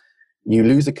you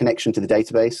lose a connection to the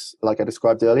database, like I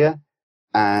described earlier.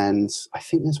 And I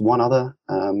think there's one other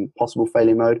possible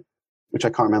failure mode, which I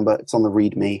can't remember. It's on the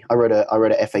README. I wrote a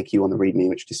FAQ on the README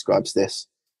which describes this.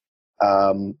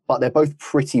 But they're both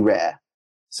pretty rare.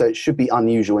 So it should be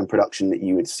unusual in production that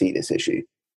you would see this issue.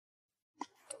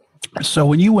 So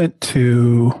when you went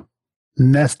to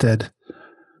Nested,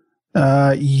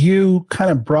 you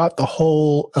kind of brought the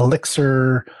whole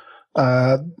Elixir.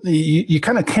 You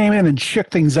kind of came in and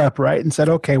shook things up, right? And said,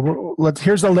 okay,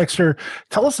 here's Elixir.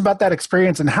 Tell us about that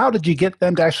experience, and how did you get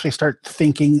them to actually start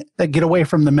thinking, get away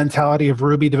from the mentality of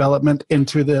Ruby development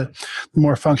into the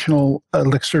more functional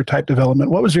Elixir type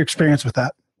development? What was your experience with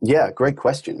that? Yeah, great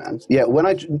question, man. Yeah,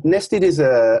 Nested is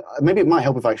maybe it might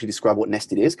help if I actually describe what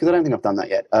Nested is, because I don't think I've done that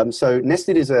yet. So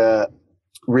Nested is a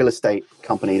real estate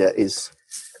company that is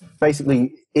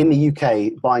basically in the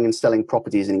UK, buying and selling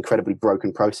property is an incredibly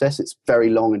broken process. It's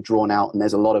very long and drawn out, and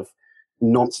there's a lot of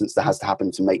nonsense that has to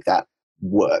happen to make that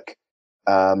work.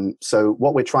 So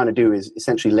what we're trying to do is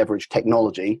essentially leverage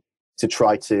technology to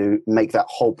try to make that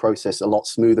whole process a lot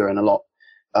smoother and a lot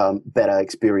better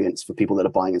experience for people that are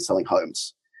buying and selling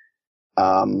homes.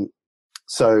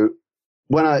 So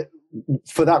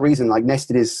for that reason, like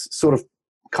Nested is sort of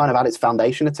kind of at its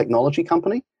foundation a technology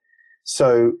company.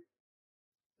 So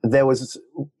there was,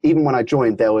 even when I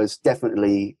joined, there was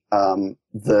definitely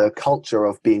the culture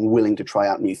of being willing to try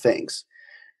out new things.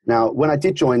 Now, when I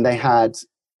did join, they had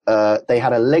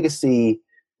a legacy.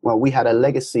 Well, we had a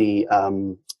legacy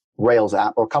Rails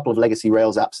app, or a couple of legacy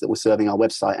Rails apps that were serving our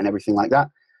website and everything like that.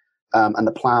 And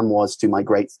the plan was to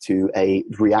migrate to a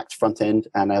React front end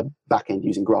and a back end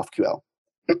using GraphQL.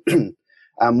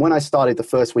 When I started the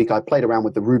first week, I played around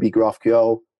with the Ruby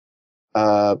GraphQL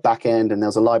back end, and there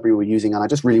was a library we were using, and I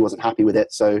just really wasn't happy with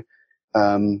it. So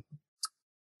I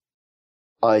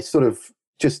sort of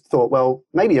just thought, well,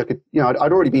 maybe I could,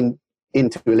 I'd already been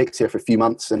into Elixir for a few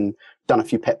months and done a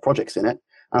few pet projects in it.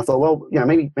 And I thought, well,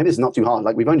 maybe this is not too hard.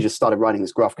 Like, we've only just started writing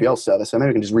this GraphQL server, so maybe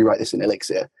we can just rewrite this in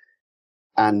Elixir.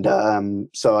 And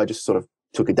so I just sort of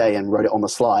took a day and wrote it on the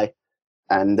sly,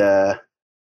 and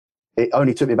it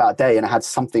only took me about a day, and I had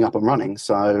something up and running.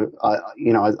 So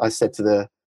I said to the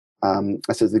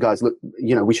guys, look,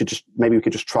 we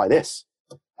could just try this.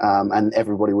 And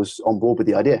everybody was on board with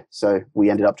the idea. So we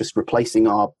ended up just replacing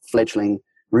our fledgling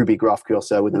Ruby GraphQL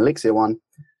server with an Elixir one.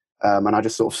 And I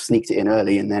just sort of sneaked it in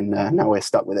early, and then now we're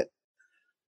stuck with it.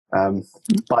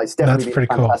 But it's definitely been a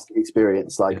fantastic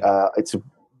experience. Like,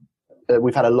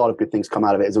 we've had a lot of good things come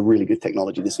out of it. It's a really good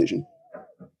technology decision.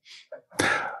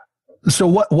 So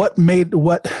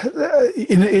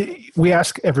we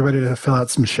ask everybody to fill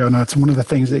out some show notes. One of the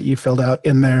things that you filled out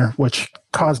in there, which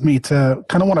caused me to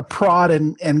kind of want to prod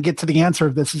and get to the answer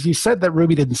of this is you said that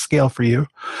Ruby didn't scale for you.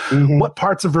 Mm-hmm. What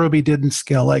parts of Ruby didn't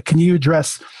scale? Like, can you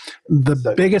address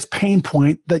the biggest pain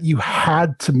point that you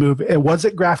had to move? Was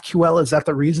it GraphQL? Is that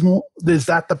the reason? Is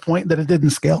that the point that it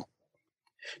didn't scale?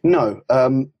 No,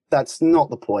 that's not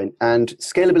the point. And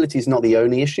scalability is not the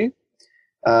only issue.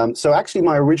 So actually,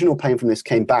 my original pain from this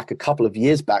came back a couple of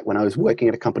years back when I was working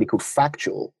at a company called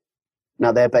Factual.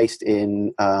 Now, they're based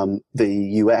in the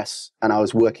US, and I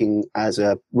was working as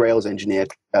a Rails engineer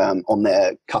on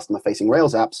their customer-facing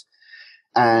Rails apps.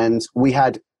 And we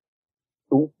have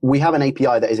an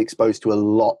API that is exposed to a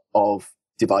lot of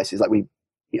devices, like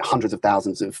hundreds of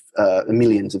thousands of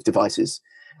millions of devices.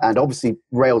 And obviously,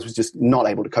 Rails was just not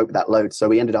able to cope with that load. So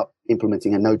we ended up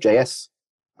implementing a Node.js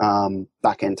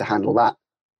backend to handle that.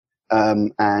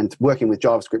 And working with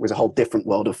JavaScript was a whole different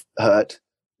world of hurt,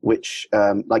 which,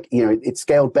 it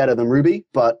scaled better than Ruby,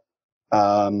 but,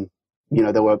 the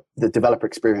developer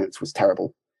experience was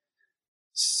terrible.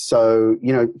 So,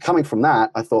 coming from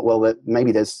that, I thought, well, that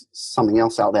maybe there's something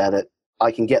else out there that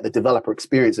I can get the developer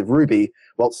experience of Ruby.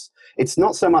 Well, it's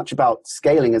not so much about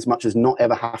scaling as much as not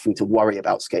ever having to worry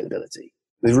about scalability.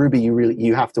 With Ruby,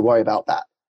 you have to worry about that.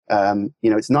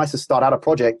 It's nice to start out a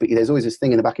project, but there's always this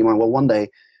thing in the back of your mind, well, one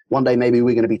day maybe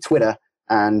we're going to be Twitter,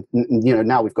 and,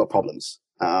 now we've got problems.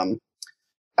 And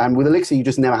with Elixir, you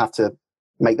just never have to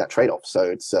make that trade-off.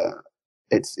 So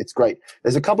it's great.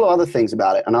 There's a couple of other things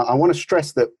about it. And I want to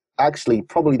stress that actually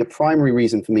probably the primary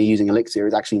reason for me using Elixir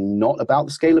is actually not about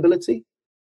the scalability.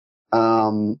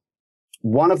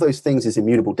 One of those things is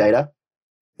immutable data.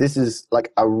 This is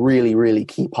like a really, really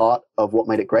key part of what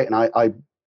made it great. And I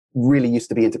really used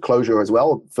to be into Clojure as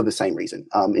well for the same reason.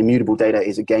 Immutable data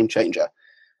is a game changer.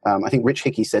 I think Rich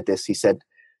Hickey said this. He said,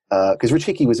 because Rich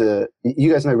Hickey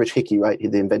you guys know Rich Hickey, right?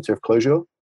 The inventor of Clojure.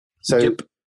 So yep.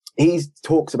 He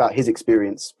talks about his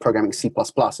experience programming C++,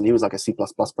 and he was like a C++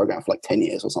 programmer for like 10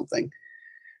 years or something.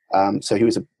 So he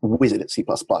was a wizard at C++.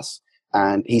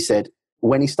 And he said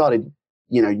when he started,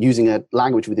 using a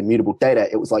language with immutable data,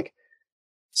 it was like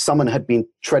someone had been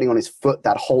treading on his foot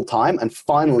that whole time, and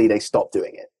finally they stopped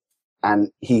doing it. And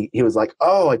he was like,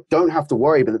 oh, I don't have to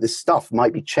worry, but this stuff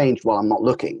might be changed while I'm not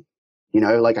looking.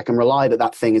 Like I can rely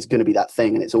that thing is going to be that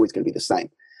thing, and it's always going to be the same.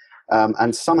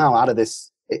 And somehow out of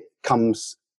this, it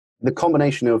comes the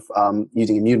combination of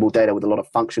using immutable data with a lot of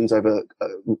functions over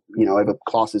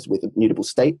classes with immutable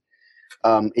state,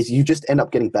 is you just end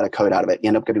up getting better code out of it. You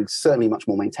end up getting certainly much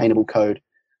more maintainable code.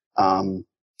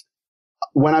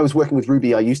 When I was working with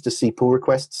Ruby, I used to see pull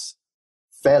requests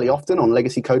fairly often on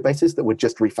legacy code bases that were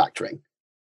just refactoring.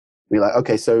 Be like,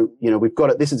 okay, so we've got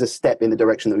it. This is a step in the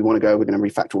direction that we want to go. We're going to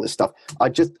refactor all this stuff.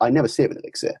 I never see it with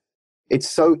Elixir. It's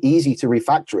so easy to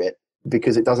refactor it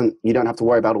because you don't have to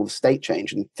worry about all the state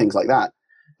change and things like that.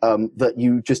 That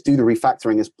you just do the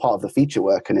refactoring as part of the feature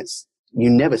work, and you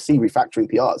never see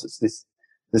refactoring PRs. It's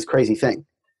this crazy thing.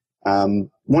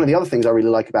 One of the other things I really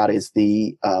like about it is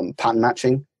the pattern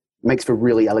matching. It makes for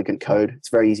really elegant code. It's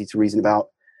very easy to reason about,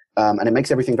 and it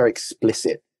makes everything very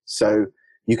explicit. So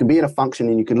you can be in a function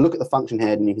and you can look at the function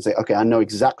head and you can say, okay, I know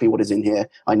exactly what is in here.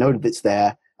 I know that it's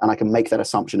there, and I can make that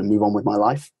assumption and move on with my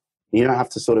life. You don't have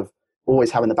to sort of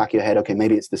always have in the back of your head, okay,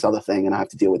 maybe it's this other thing and I have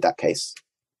to deal with that case.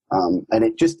 And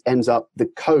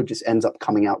the code just ends up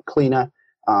coming out cleaner,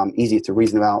 easier to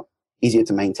reason about, easier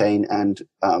to maintain. And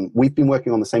we've been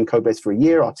working on the same code base for a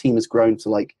year. Our team has grown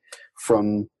to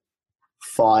from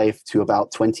 5 to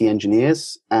about 20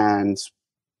 engineers, and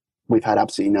we've had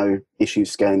absolutely no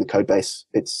issues scaling the code base.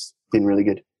 It's been really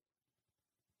good.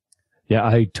 Yeah,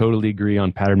 I totally agree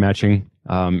on pattern matching.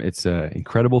 It's an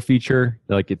incredible feature.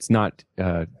 It's not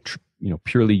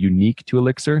purely unique to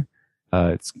Elixir.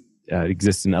 It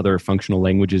exists in other functional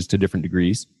languages to different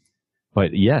degrees.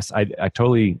 But yes, I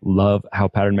totally love how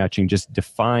pattern matching just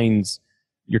defines.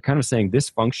 You're kind of saying this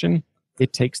function,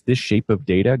 it takes this shape of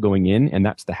data going in, and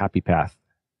that's the happy path.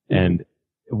 And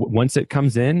once it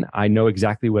comes in, I know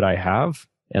exactly what I have,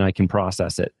 and I can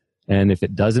process it. And if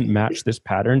it doesn't match this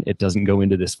pattern, it doesn't go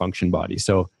into this function body.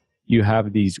 So you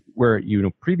have these where,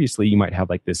 previously you might have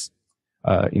like this,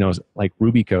 like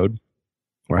Ruby code,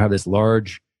 where I have this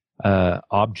large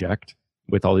object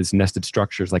with all these nested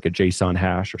structures like a JSON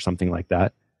hash or something like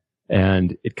that.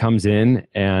 And it comes in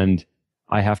and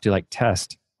I have to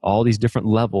test all these different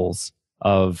levels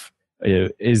of,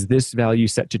 is this value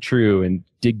set to true, and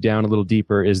dig down a little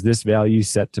deeper. Is this value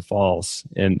set to false?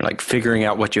 And figuring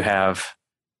out what you have.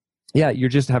 Yeah, you're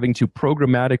just having to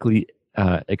programmatically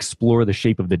explore the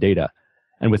shape of the data.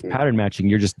 And with pattern matching,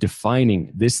 you're just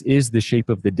defining, this is the shape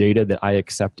of the data that I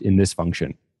accept in this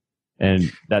function.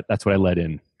 And that's what I let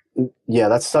in. Yeah,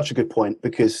 that's such a good point,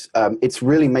 because it's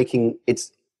really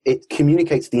it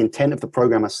communicates the intent of the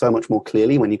programmer so much more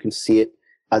clearly when you can see it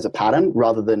as a pattern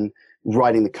rather than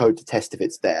writing the code to test if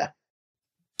it's there.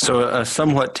 So a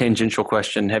somewhat tangential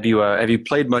question: Have you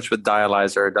played much with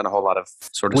Dialyzer? Or done a whole lot of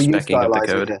sort of specking of the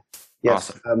code? Yeah.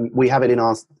 Yes, Awesome. We have it in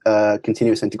our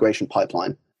continuous integration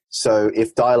pipeline. So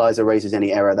if Dialyzer raises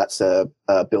any error, that's a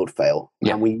build fail.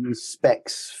 Yeah. And we use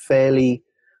specs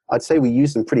I'd say we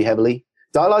use them pretty heavily.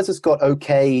 Dialyzer's got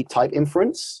okay type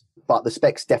inference, but the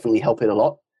specs definitely help it a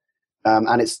lot.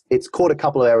 And it's caught a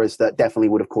couple of errors that definitely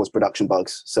would have caused production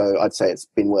bugs. So I'd say it's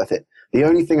been worth it. The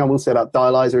only thing I will say about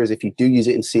Dialyzer is if you do use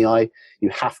it in CI, you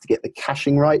have to get the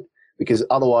caching right, because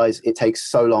otherwise it takes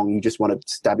so long. You just want to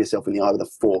stab yourself in the eye with a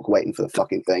fork waiting for the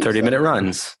fucking thing. 30-minute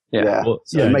runs. Yeah. Well,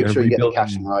 so make sure you get the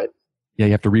caching right. Yeah,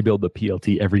 you have to rebuild the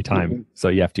PLT every time. So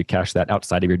you have to cache that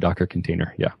outside of your Docker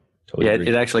container. Yeah, totally. Yeah, agree.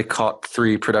 it actually caught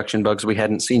 3 production bugs we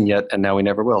hadn't seen yet, and now we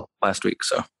never will last week.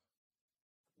 So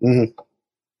Isn't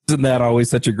that always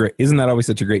such a great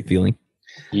feeling?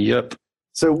 Yep.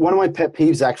 So one of my pet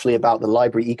peeves actually about the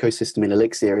library ecosystem in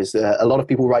Elixir is a lot of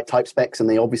people write type specs and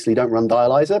they obviously don't run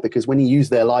Dialyzer, because when you use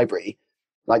their library,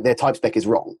 like their type spec is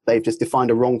wrong. They've just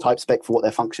defined a wrong type spec for what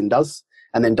their function does,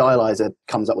 and then Dialyzer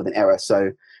comes up with an error.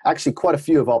 So actually quite a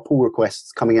few of our pull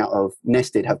requests coming out of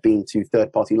Nested have been to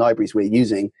third-party libraries we're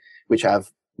using, which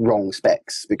have wrong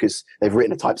specs because they've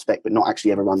written a type spec but not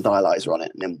actually ever run Dialyzer on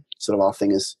it. And then sort of our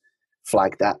thing is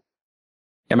flagged that.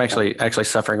 I'm actually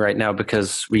suffering right now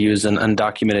because we use an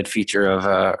undocumented feature of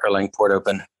Erlang port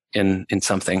open in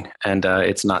something, and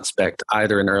it's not spec'd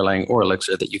either in Erlang or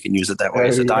Elixir that you can use it that way.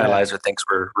 So Dialyzer thinks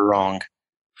we're wrong.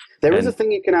 There is a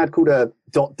thing you can add called a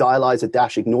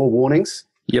 .dialyzer-ignore warnings.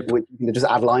 Yep. Which you can just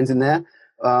add lines in there.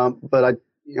 But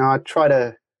I try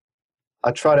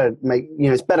to make,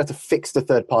 it's better to fix the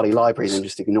third-party library than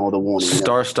just ignore the warning.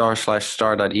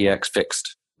 */*star.ex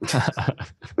fixed.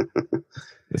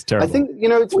 It's terrible. I think,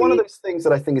 it's one of those things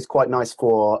that I think is quite nice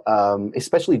for,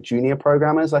 especially junior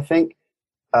programmers, I think.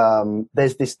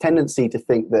 There's this tendency to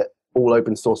think that all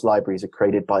open source libraries are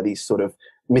created by these sort of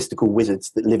mystical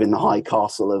wizards that live in the high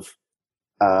castle of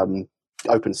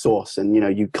open source. And,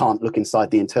 you can't look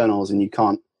inside the internals, and you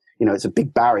can't, it's a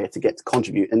big barrier to get to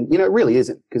contribute. And, it really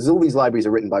isn't, because all these libraries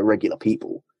are written by regular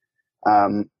people.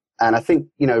 And I think,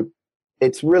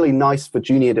 it's really nice for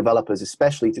junior developers,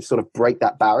 especially, to sort of break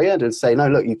that barrier and say, no,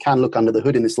 look, you can look under the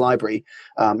hood in this library.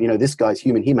 This guy's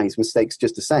human. He makes mistakes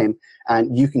just the same.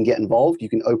 And you can get involved. You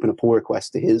can open a pull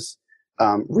request to his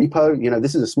repo.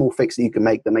 This is a small fix that you can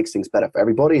make that makes things better for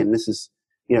everybody. And this is,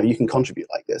 you can contribute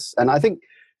like this. And I think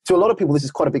to a lot of people, this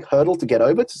is quite a big hurdle to get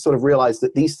over, to sort of realize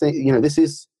that these things, this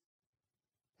is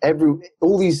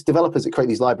all these developers that create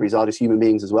these libraries are just human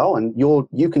beings as well. And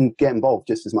you can get involved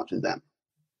just as much as them.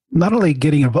 Not only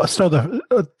getting involved, so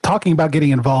talking about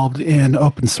getting involved in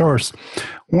open source,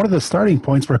 one of the starting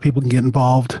points where people can get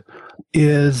involved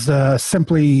is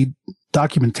simply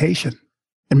documentation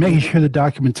and making sure the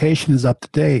documentation is up to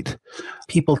date.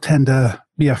 People tend to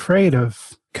be afraid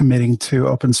of committing to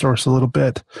open source a little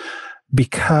bit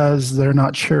because they're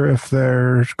not sure if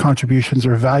their contributions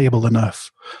are valuable enough.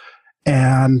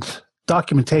 And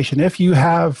documentation, if you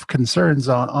have concerns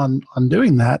on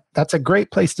doing that, that's a great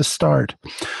place to start.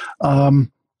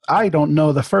 I don't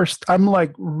know I'm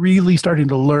like really starting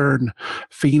to learn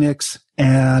Phoenix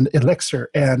and Elixir,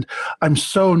 and I'm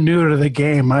so new to the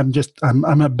game. I'm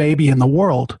a baby in the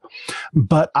world,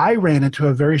 but I ran into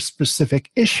a very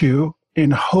specific issue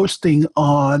in hosting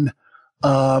on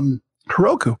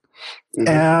Heroku,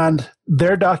 and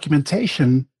their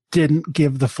documentation didn't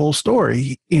give the full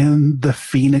story in the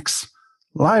Phoenix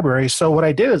library. So what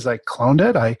I did is I cloned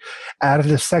it. I added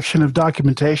a section of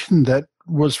documentation that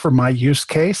was for my use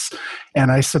case, and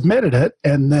I submitted it.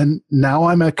 And then now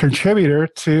I'm a contributor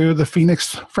to the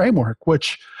Phoenix framework,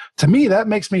 which to me, that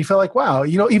makes me feel like, wow,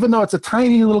 even though it's a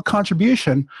tiny little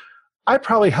contribution, I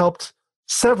probably helped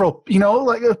several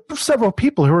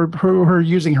people who are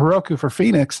using Heroku for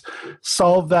Phoenix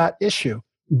solve that issue.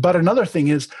 But another thing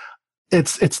is,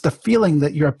 it's the feeling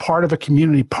that you're a part of a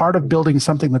community, part of building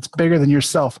something that's bigger than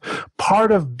yourself,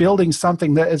 part of building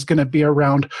something that is going to be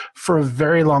around for a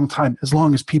very long time, as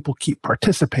long as people keep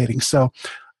participating. So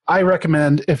I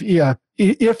recommend, if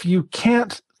you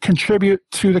can't contribute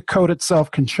to the code itself,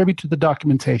 contribute to the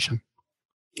documentation.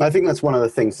 I think that's one of the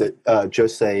things that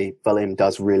Jose Valim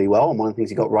does really well. And one of the things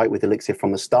he got right with Elixir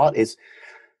from the start is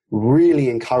really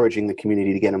encouraging the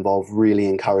community to get involved, really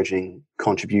encouraging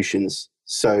contributions.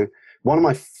 So one of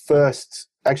my first,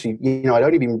 actually, I'd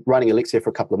only been running Elixir for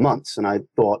a couple of months, and I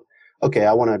thought, okay,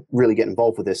 I want to really get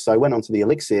involved with this. So I went onto the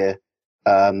Elixir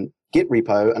Git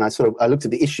repo, and I looked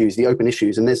at the issues, the open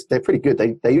issues, and they're pretty good.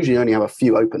 They usually only have a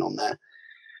few open on there.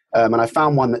 And I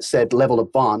found one that said level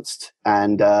advanced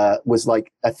and was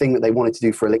like a thing that they wanted to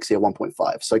do for Elixir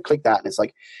 1.5. So I clicked that, and it's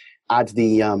like add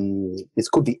the it's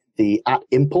called the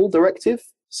 @impl directive.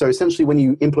 So essentially, when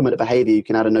you implement a behavior, you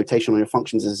can add a notation on your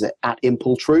functions as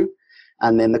 @impl true,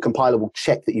 and then the compiler will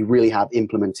check that you really have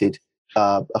implemented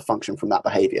a function from that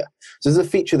behavior. So this is a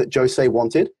feature that Jose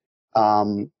wanted,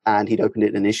 and he'd opened it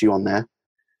in an issue on there.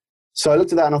 So I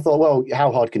looked at that and I thought, well,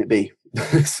 how hard can it be?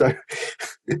 So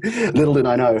little did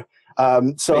I know.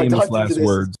 So Famous last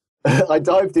words. I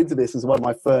dived into this as one of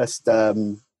my first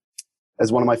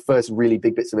really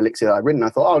big bits of Elixir that I'd written. I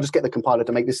thought, I'll just get the compiler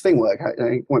to make this thing work.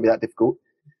 It won't be that difficult.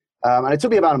 And it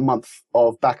took me about a month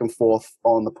of back and forth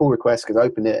on the pull request because I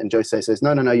opened it and Jose says,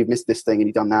 no, you've missed this thing and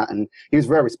you've done that. And he was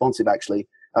very responsive, actually.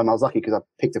 I was lucky because I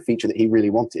picked a feature that he really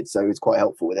wanted, so he was quite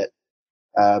helpful with it.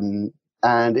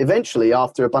 And eventually,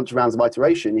 after a bunch of rounds of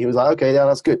iteration, he was like, okay, yeah,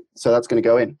 that's good. So that's going to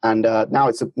go in. And now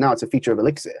it's a feature of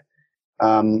Elixir.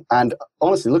 And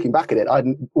honestly, looking back at it, I had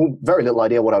very little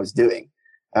idea what I was doing.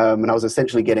 And I was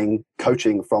essentially getting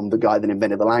coaching from the guy that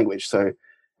invented the language. So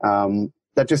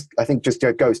that I think just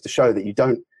goes to show that you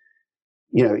don't,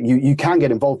 you can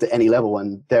get involved at any level,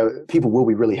 and people will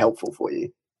be really helpful for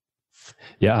you.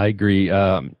 Yeah, I agree.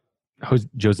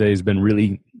 Jose has been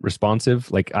really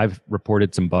responsive. Like, I've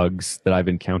reported some bugs that I've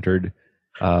encountered.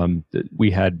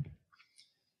 We had,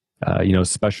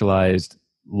 specialized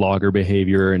logger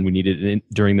behavior, and we needed it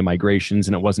during the migrations,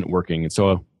 and it wasn't working. And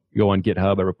so I go on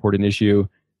GitHub, I report an issue,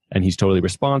 and he's totally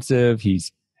responsive.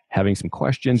 He's having some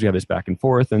questions. We have this back and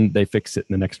forth, and they fix it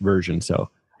in the next version. So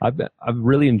I've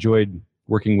really enjoyed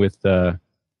working with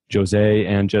Jose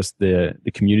and just the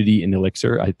community in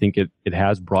Elixir. I think it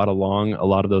has brought along a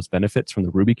lot of those benefits from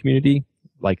the Ruby community,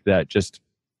 like that just,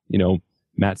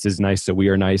 Matt says nice, so we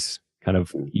are nice kind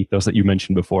of ethos that you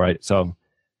mentioned before. So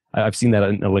I've seen that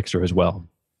in Elixir as well.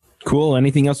 Cool.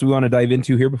 Anything else we want to dive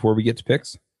into here before we get to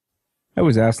picks? I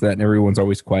always ask that and everyone's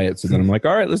always quiet. So then I'm like,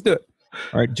 all right, let's do it.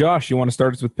 All right, Josh, you want to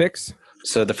start us with picks?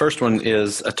 So the first one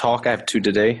is a talk. I have two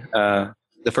today.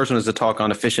 The first one is a talk on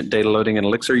efficient data loading in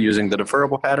Elixir using the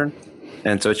deferrable pattern.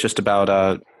 And so it's just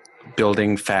about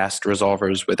building fast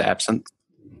resolvers with Absinthe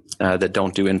that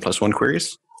don't do N+1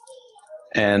 queries.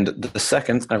 And the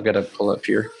second, I've got to pull up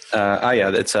here.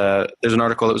 There's an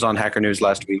article that was on Hacker News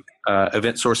last week.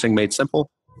 Event sourcing made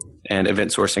simple. And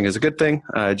event sourcing is a good thing.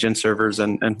 Gen servers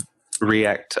and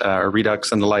React,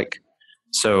 Redux and the like.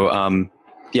 So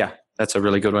that's a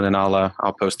really good one. And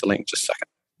I'll post the link just a second.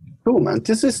 Cool, man.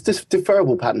 Does this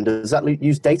deferrable pattern, does that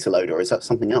use data loader, or is that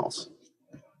something else?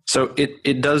 So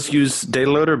it does use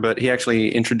data loader, but he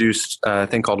actually introduced a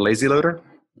thing called lazy loader,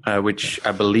 which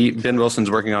I believe Ben Wilson's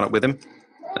working on it with him.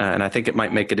 And I think it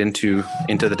might make it into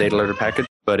the data loader package,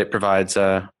 but it provides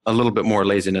a little bit more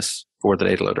laziness for the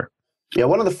data loader. Yeah,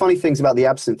 one of the funny things about the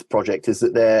Absinthe project is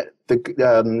that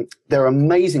they're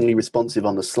amazingly responsive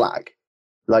on the Slack.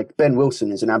 Like, Ben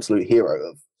Wilson is an absolute hero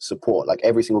of support. Like,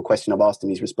 every single question I've asked him,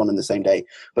 he's responding the same day.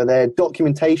 But their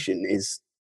documentation is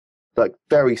like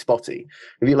very spotty.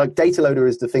 If you like, data loader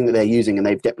is the thing that they're using, and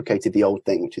they've deprecated the old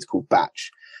thing, which is called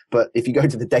batch. But if you go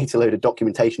to the data loader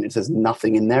documentation, it says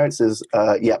nothing in there. It says,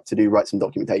 write some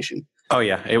documentation. Oh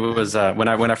yeah, it was when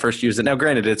I first used it. Now,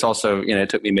 granted, it's also it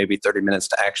took me maybe 30 minutes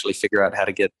to actually figure out how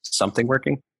to get something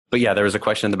working. But yeah, there was a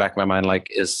question in the back of my mind, like,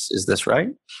 is this right?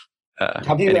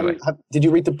 Did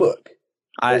you read the book?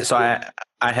 I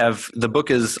have, the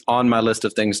book is on my list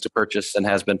of things to purchase and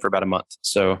has been for about a month.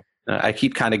 So I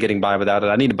keep kind of getting by without it.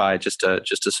 I need to buy it just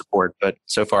to support, but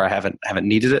so far I haven't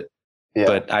needed it. Yeah.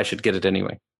 But I should get it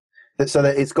anyway. So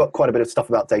that it's got quite a bit of stuff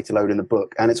about data load in the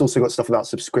book, and it's also got stuff about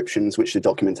subscriptions, which the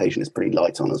documentation is pretty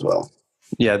light on as well.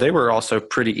 Yeah, they were also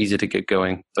pretty easy to get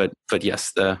going, but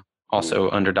yes, also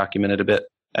under-documented a bit.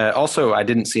 Also, I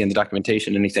didn't see in the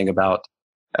documentation anything about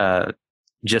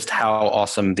just how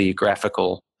awesome the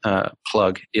graphical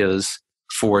plug is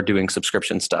for doing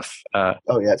subscription stuff.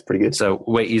 It's pretty good. So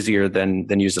way easier than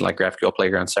using like GraphQL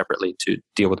Playground separately to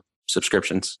deal with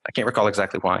subscriptions. I can't recall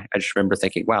exactly why. I just remember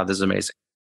thinking, wow, this is amazing.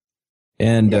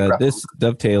 And this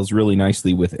dovetails really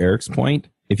nicely with Eric's point.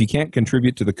 If you can't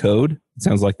contribute to the code, it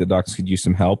sounds like the docs could use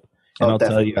some help. And I'll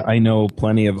tell you, I know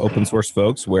plenty of open source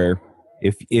folks where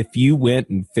if you went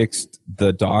and fixed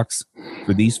the docs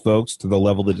for these folks to the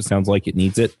level that it sounds like it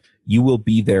needs it, you will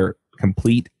be their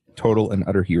complete, total, and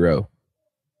utter hero.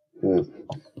 All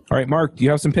right, Mark, do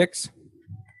you have some picks?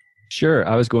 Sure.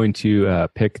 I was going to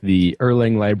pick the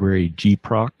Erlang library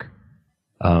gproc.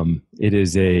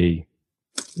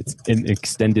 It's an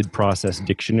extended process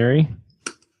dictionary.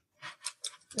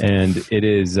 And it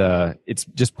is it's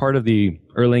just part of the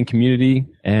Erlang community,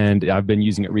 and I've been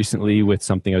using it recently with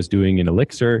something I was doing in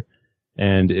Elixir,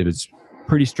 and it was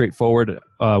pretty straightforward.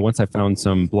 Once I found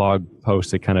some blog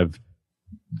posts that kind of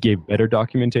gave better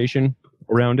documentation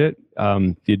around it.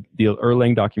 The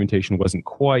Erlang documentation wasn't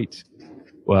quite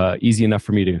easy enough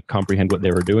for me to comprehend what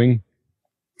they were doing,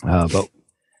 but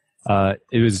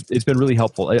it's been really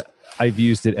helpful. I've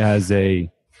used it as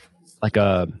a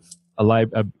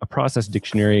process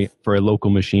dictionary for a local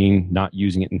machine, not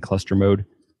using it in cluster mode,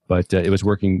 but it was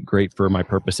working great for my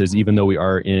purposes, even though we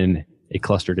are in a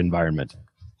clustered environment.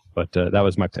 But that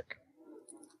was my pick.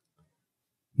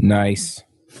 Nice.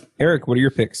 Eric, what are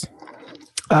your picks?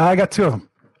 I got two of them.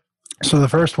 So the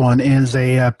first one is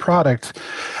a product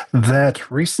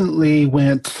that recently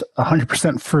went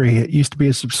 100% free. It used to be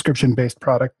a subscription-based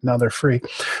product. Now they're free.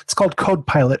 It's called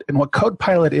CodePilot. And what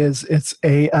CodePilot is, it's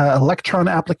a Electron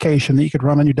application that you could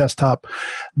run on your desktop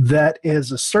that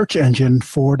is a search engine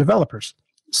for developers.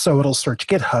 So it'll search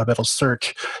GitHub, it'll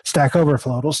search Stack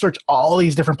Overflow, it'll search all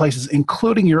these different places,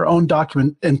 including your own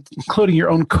document, and including your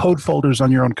own code folders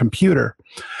on your own computer.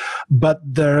 But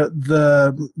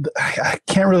I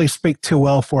can't really speak too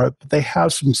well for it, but they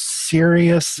have some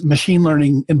serious machine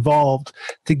learning involved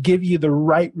to give you the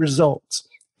right results.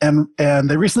 And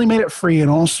they recently made it free,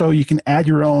 and also you can add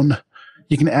your own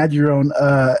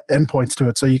endpoints to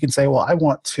it. So you can say, well, I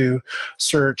want to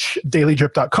search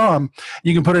dailydrip.com.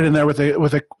 You can put it in there with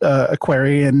a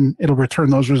query, and it'll return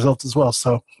those results as well.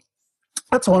 So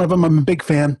that's one of them. I'm a big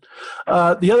fan.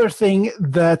 The other thing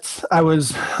that I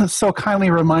was so kindly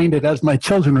reminded as my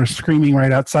children are screaming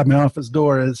right outside my office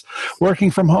door is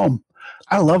working from home.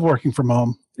 I love working from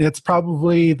home. It's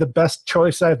probably the best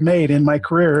choice I've made in my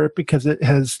career because it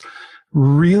has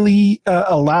really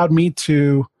allowed me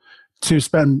to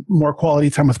spend more quality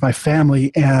time with my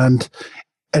family, and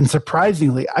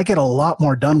surprisingly, I get a lot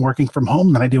more done working from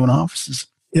home than I do in offices.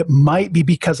 It might be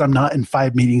because I'm not in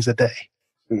 5 meetings a day.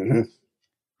 Mm-hmm.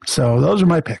 So those are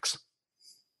my picks.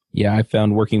 Yeah, I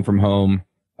found working from home,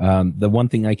 the one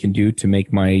thing I can do to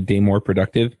make my day more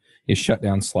productive is shut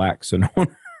down Slack so no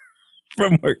one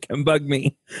from work can bug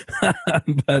me.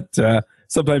 But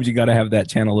sometimes you got to have that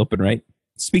channel open, right?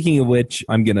 Speaking of which,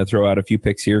 I'm going to throw out a few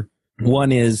picks here.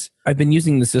 One is I've been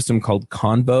using the system called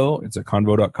Convo. It's at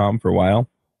convo.com for a while.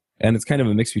 And it's kind of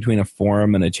a mix between a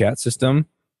forum and a chat system.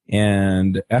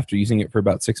 And after using it for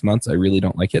about 6 months, I really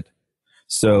don't like it.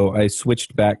 So I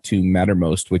switched back to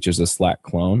Mattermost, which is a Slack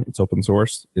clone. It's open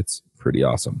source. It's pretty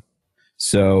awesome.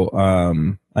 So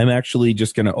I'm actually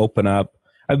just going to open up.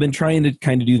 I've been trying to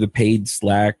kind of do the paid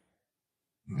Slack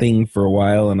thing for a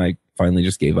while, and I finally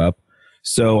just gave up.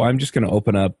 So I'm just going to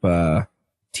open up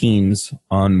Teams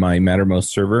on my Mattermost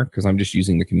server because I'm just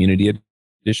using the community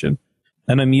edition.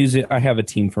 And I have a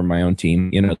team from my own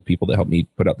team, people that help me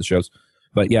put out the shows.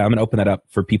 But yeah, I'm going to open that up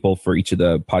for people for each of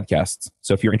the podcasts.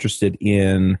 So if you're interested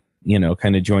in,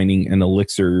 kind of joining an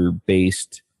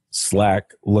Elixir-based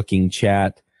Slack-looking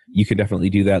chat, you can definitely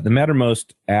do that. The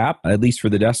Mattermost app, at least for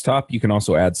the desktop, you can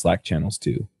also add Slack channels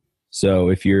too. So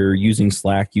if you're using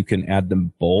Slack, you can add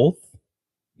them both.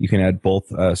 You can add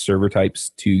both server types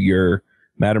to your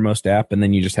Mattermost app, and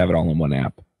then you just have it all in one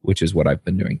app, which is what I've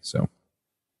been doing. So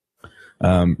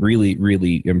really,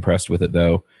 really impressed with it,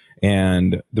 though.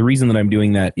 And the reason that I'm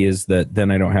doing that is that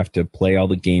then I don't have to play all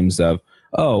the games of,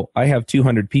 oh, I have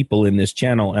 200 people in this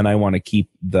channel, and I want to keep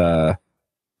the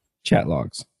chat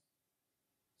logs.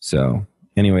 So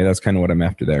anyway, that's kind of what I'm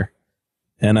after there.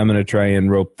 And I'm going to try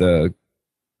and rope the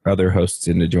other hosts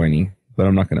into joining, but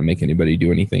I'm not going to make anybody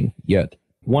do anything yet.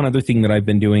 One other thing that I've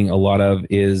been doing a lot of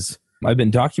is I've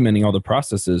been documenting all the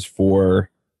processes for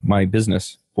my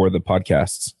business for the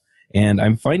podcasts. And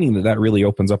I'm finding that really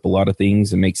opens up a lot of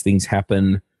things and makes things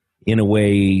happen in a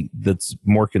way that's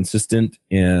more consistent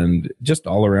and just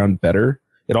all around better.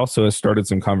 It also has started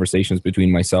some conversations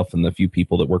between myself and the few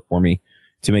people that work for me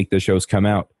to make the shows come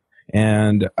out.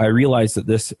 And I realized that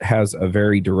this has a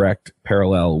very direct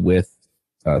parallel with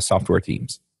software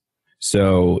teams.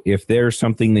 So if there's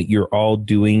something that you're all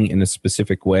doing in a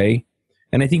specific way,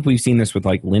 and I think we've seen this with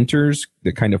like linters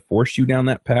that kind of force you down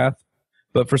that path.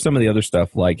 But for some of the other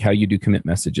stuff, like how you do commit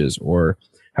messages or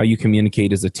how you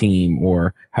communicate as a team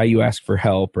or how you ask for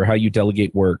help or how you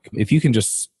delegate work, if you can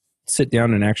just sit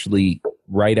down and actually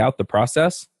write out the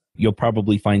process, you'll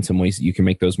probably find some ways that you can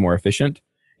make those more efficient.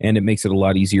 And it makes it a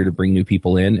lot easier to bring new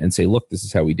people in and say, look, this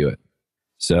is how we do it.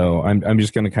 So I'm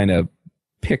just going to kind of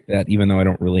pick that, even though I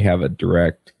don't really have a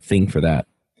direct thing for that.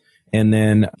 And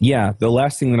then, yeah, the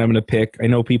last thing that I'm going to pick, I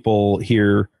know people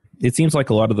here, it seems like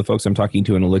a lot of the folks I'm talking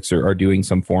to in Elixir are doing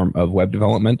some form of web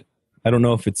development. I don't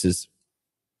know if it's as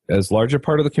as large a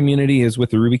part of the community as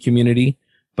with the Ruby community,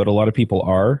 but a lot of people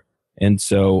are. And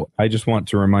so I just want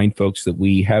to remind folks that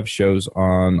we have shows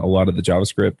on a lot of the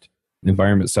JavaScript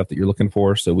environment stuff that you're looking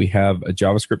for. So we have a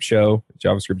JavaScript show,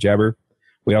 JavaScript Jabber.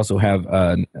 We also have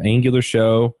an Angular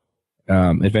show,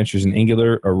 Adventures in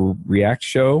Angular, a React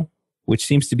show, which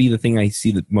seems to be the thing I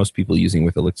see that most people using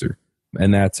with Elixir.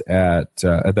 And that's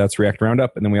that's React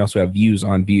Roundup. And then we also have Views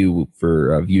on Vue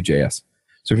for Vue.js.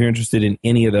 So if you're interested in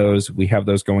any of those, we have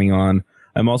those going on.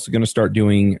 I'm also going to start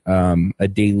doing a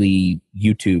daily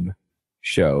YouTube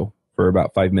show for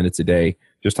about 5 minutes a day,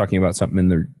 just talking about something in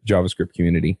the JavaScript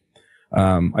community.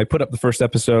 I put up the first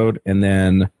episode, and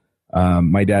then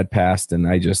my dad passed, and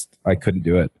I couldn't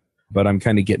do it. But I'm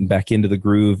kind of getting back into the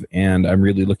groove, and I'm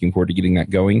really looking forward to getting that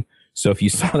going. So if you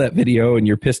saw that video and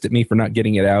you're pissed at me for not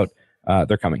getting it out,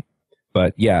 they're coming.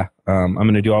 But yeah, I'm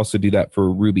going to also do that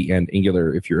for Ruby and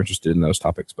Angular if you're interested in those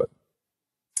topics. But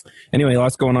anyway,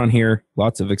 lots going on here,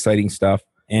 lots of exciting stuff.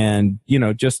 And,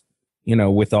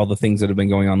 with all the things that have been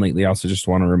going on lately, I also just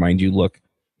want to remind you, look,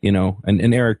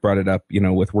 and Eric brought it up,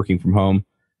 with working from home,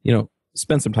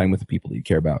 spend some time with the people that you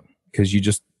care about, because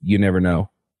you never know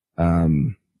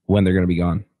when they're going to be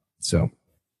gone. So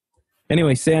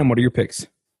anyway, Sam, what are your picks?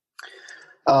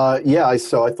 So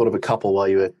I thought of a couple while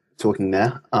you were talking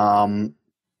there.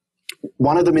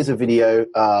 One of them is a video,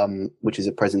 which is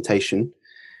a presentation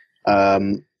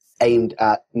aimed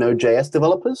at Node.js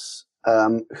developers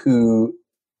who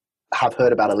have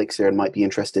heard about Elixir and might be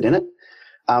interested in it.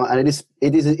 And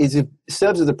it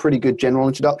serves as a pretty good general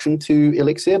introduction to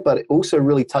Elixir, but it also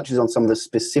really touches on some of the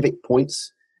specific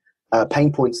points,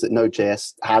 pain points that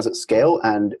Node.js has at scale,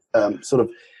 and sort of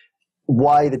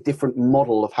why the different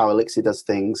model of how Elixir does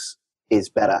things is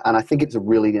better. And I think it's a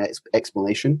really nice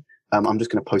explanation. I'm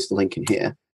just going to post the link in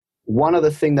here. One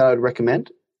other thing that I would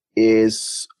recommend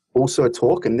is also a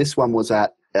talk, and this one was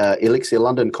at Elixir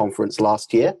London conference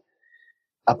last year,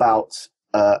 about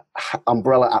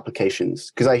umbrella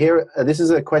applications. Because I hear this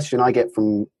is a question I get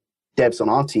from devs on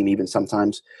our team even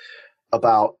sometimes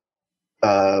about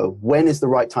when is the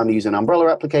right time to use an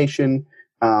umbrella application.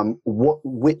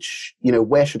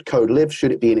 Where should code live?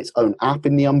 Should it be in its own app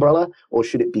in the umbrella, or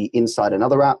should it be inside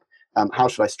another app? How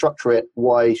should I structure it?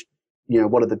 Why,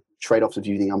 what are the trade-offs of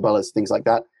using umbrellas? Things like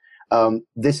that.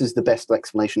 This is the best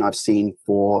explanation I've seen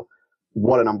for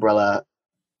what an umbrella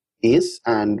is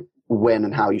and when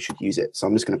and how you should use it. So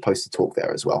I'm just going to post the talk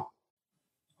there as well.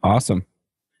 Awesome.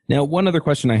 Now, one other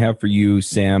question I have for you,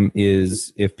 Sam,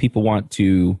 is if people want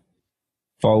to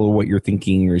follow what you're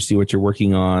thinking or see what you're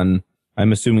working on,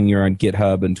 I'm assuming you're on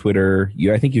GitHub and Twitter.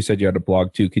 I think you said you had a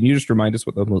blog too. Can you just remind us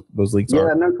what those links are?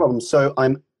 Yeah, no problem. So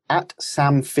I'm at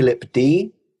Sam Philip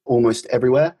D almost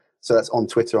everywhere. So that's on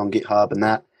Twitter, on GitHub and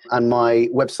that. And my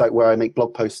website where I make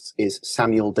blog posts is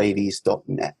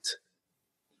samueldavies.net.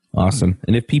 Awesome.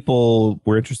 And if people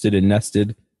were interested in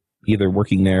Nested, either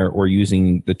working there or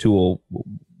using the tool,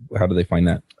 how do they find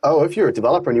that? Oh, if you're a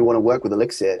developer and you want to work with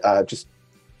Elixir, just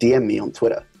DM me on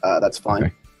Twitter. That's fine.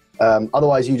 Okay.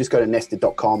 Otherwise, you just go to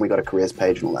nested.com. We got a careers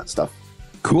page and all that stuff.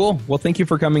 Cool. Well, thank you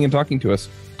for coming and talking to us.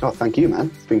 Oh, thank you, man.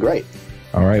 It's been great.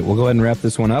 All right. We'll go ahead and wrap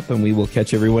this one up, and we will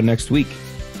catch everyone next week.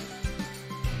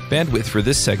 Bandwidth for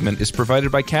this segment is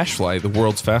provided by CacheFly, the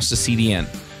world's fastest CDN.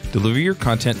 Deliver your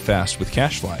content fast with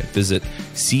CacheFly. Visit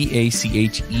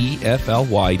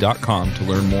CACHEFLY.com to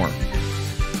learn more.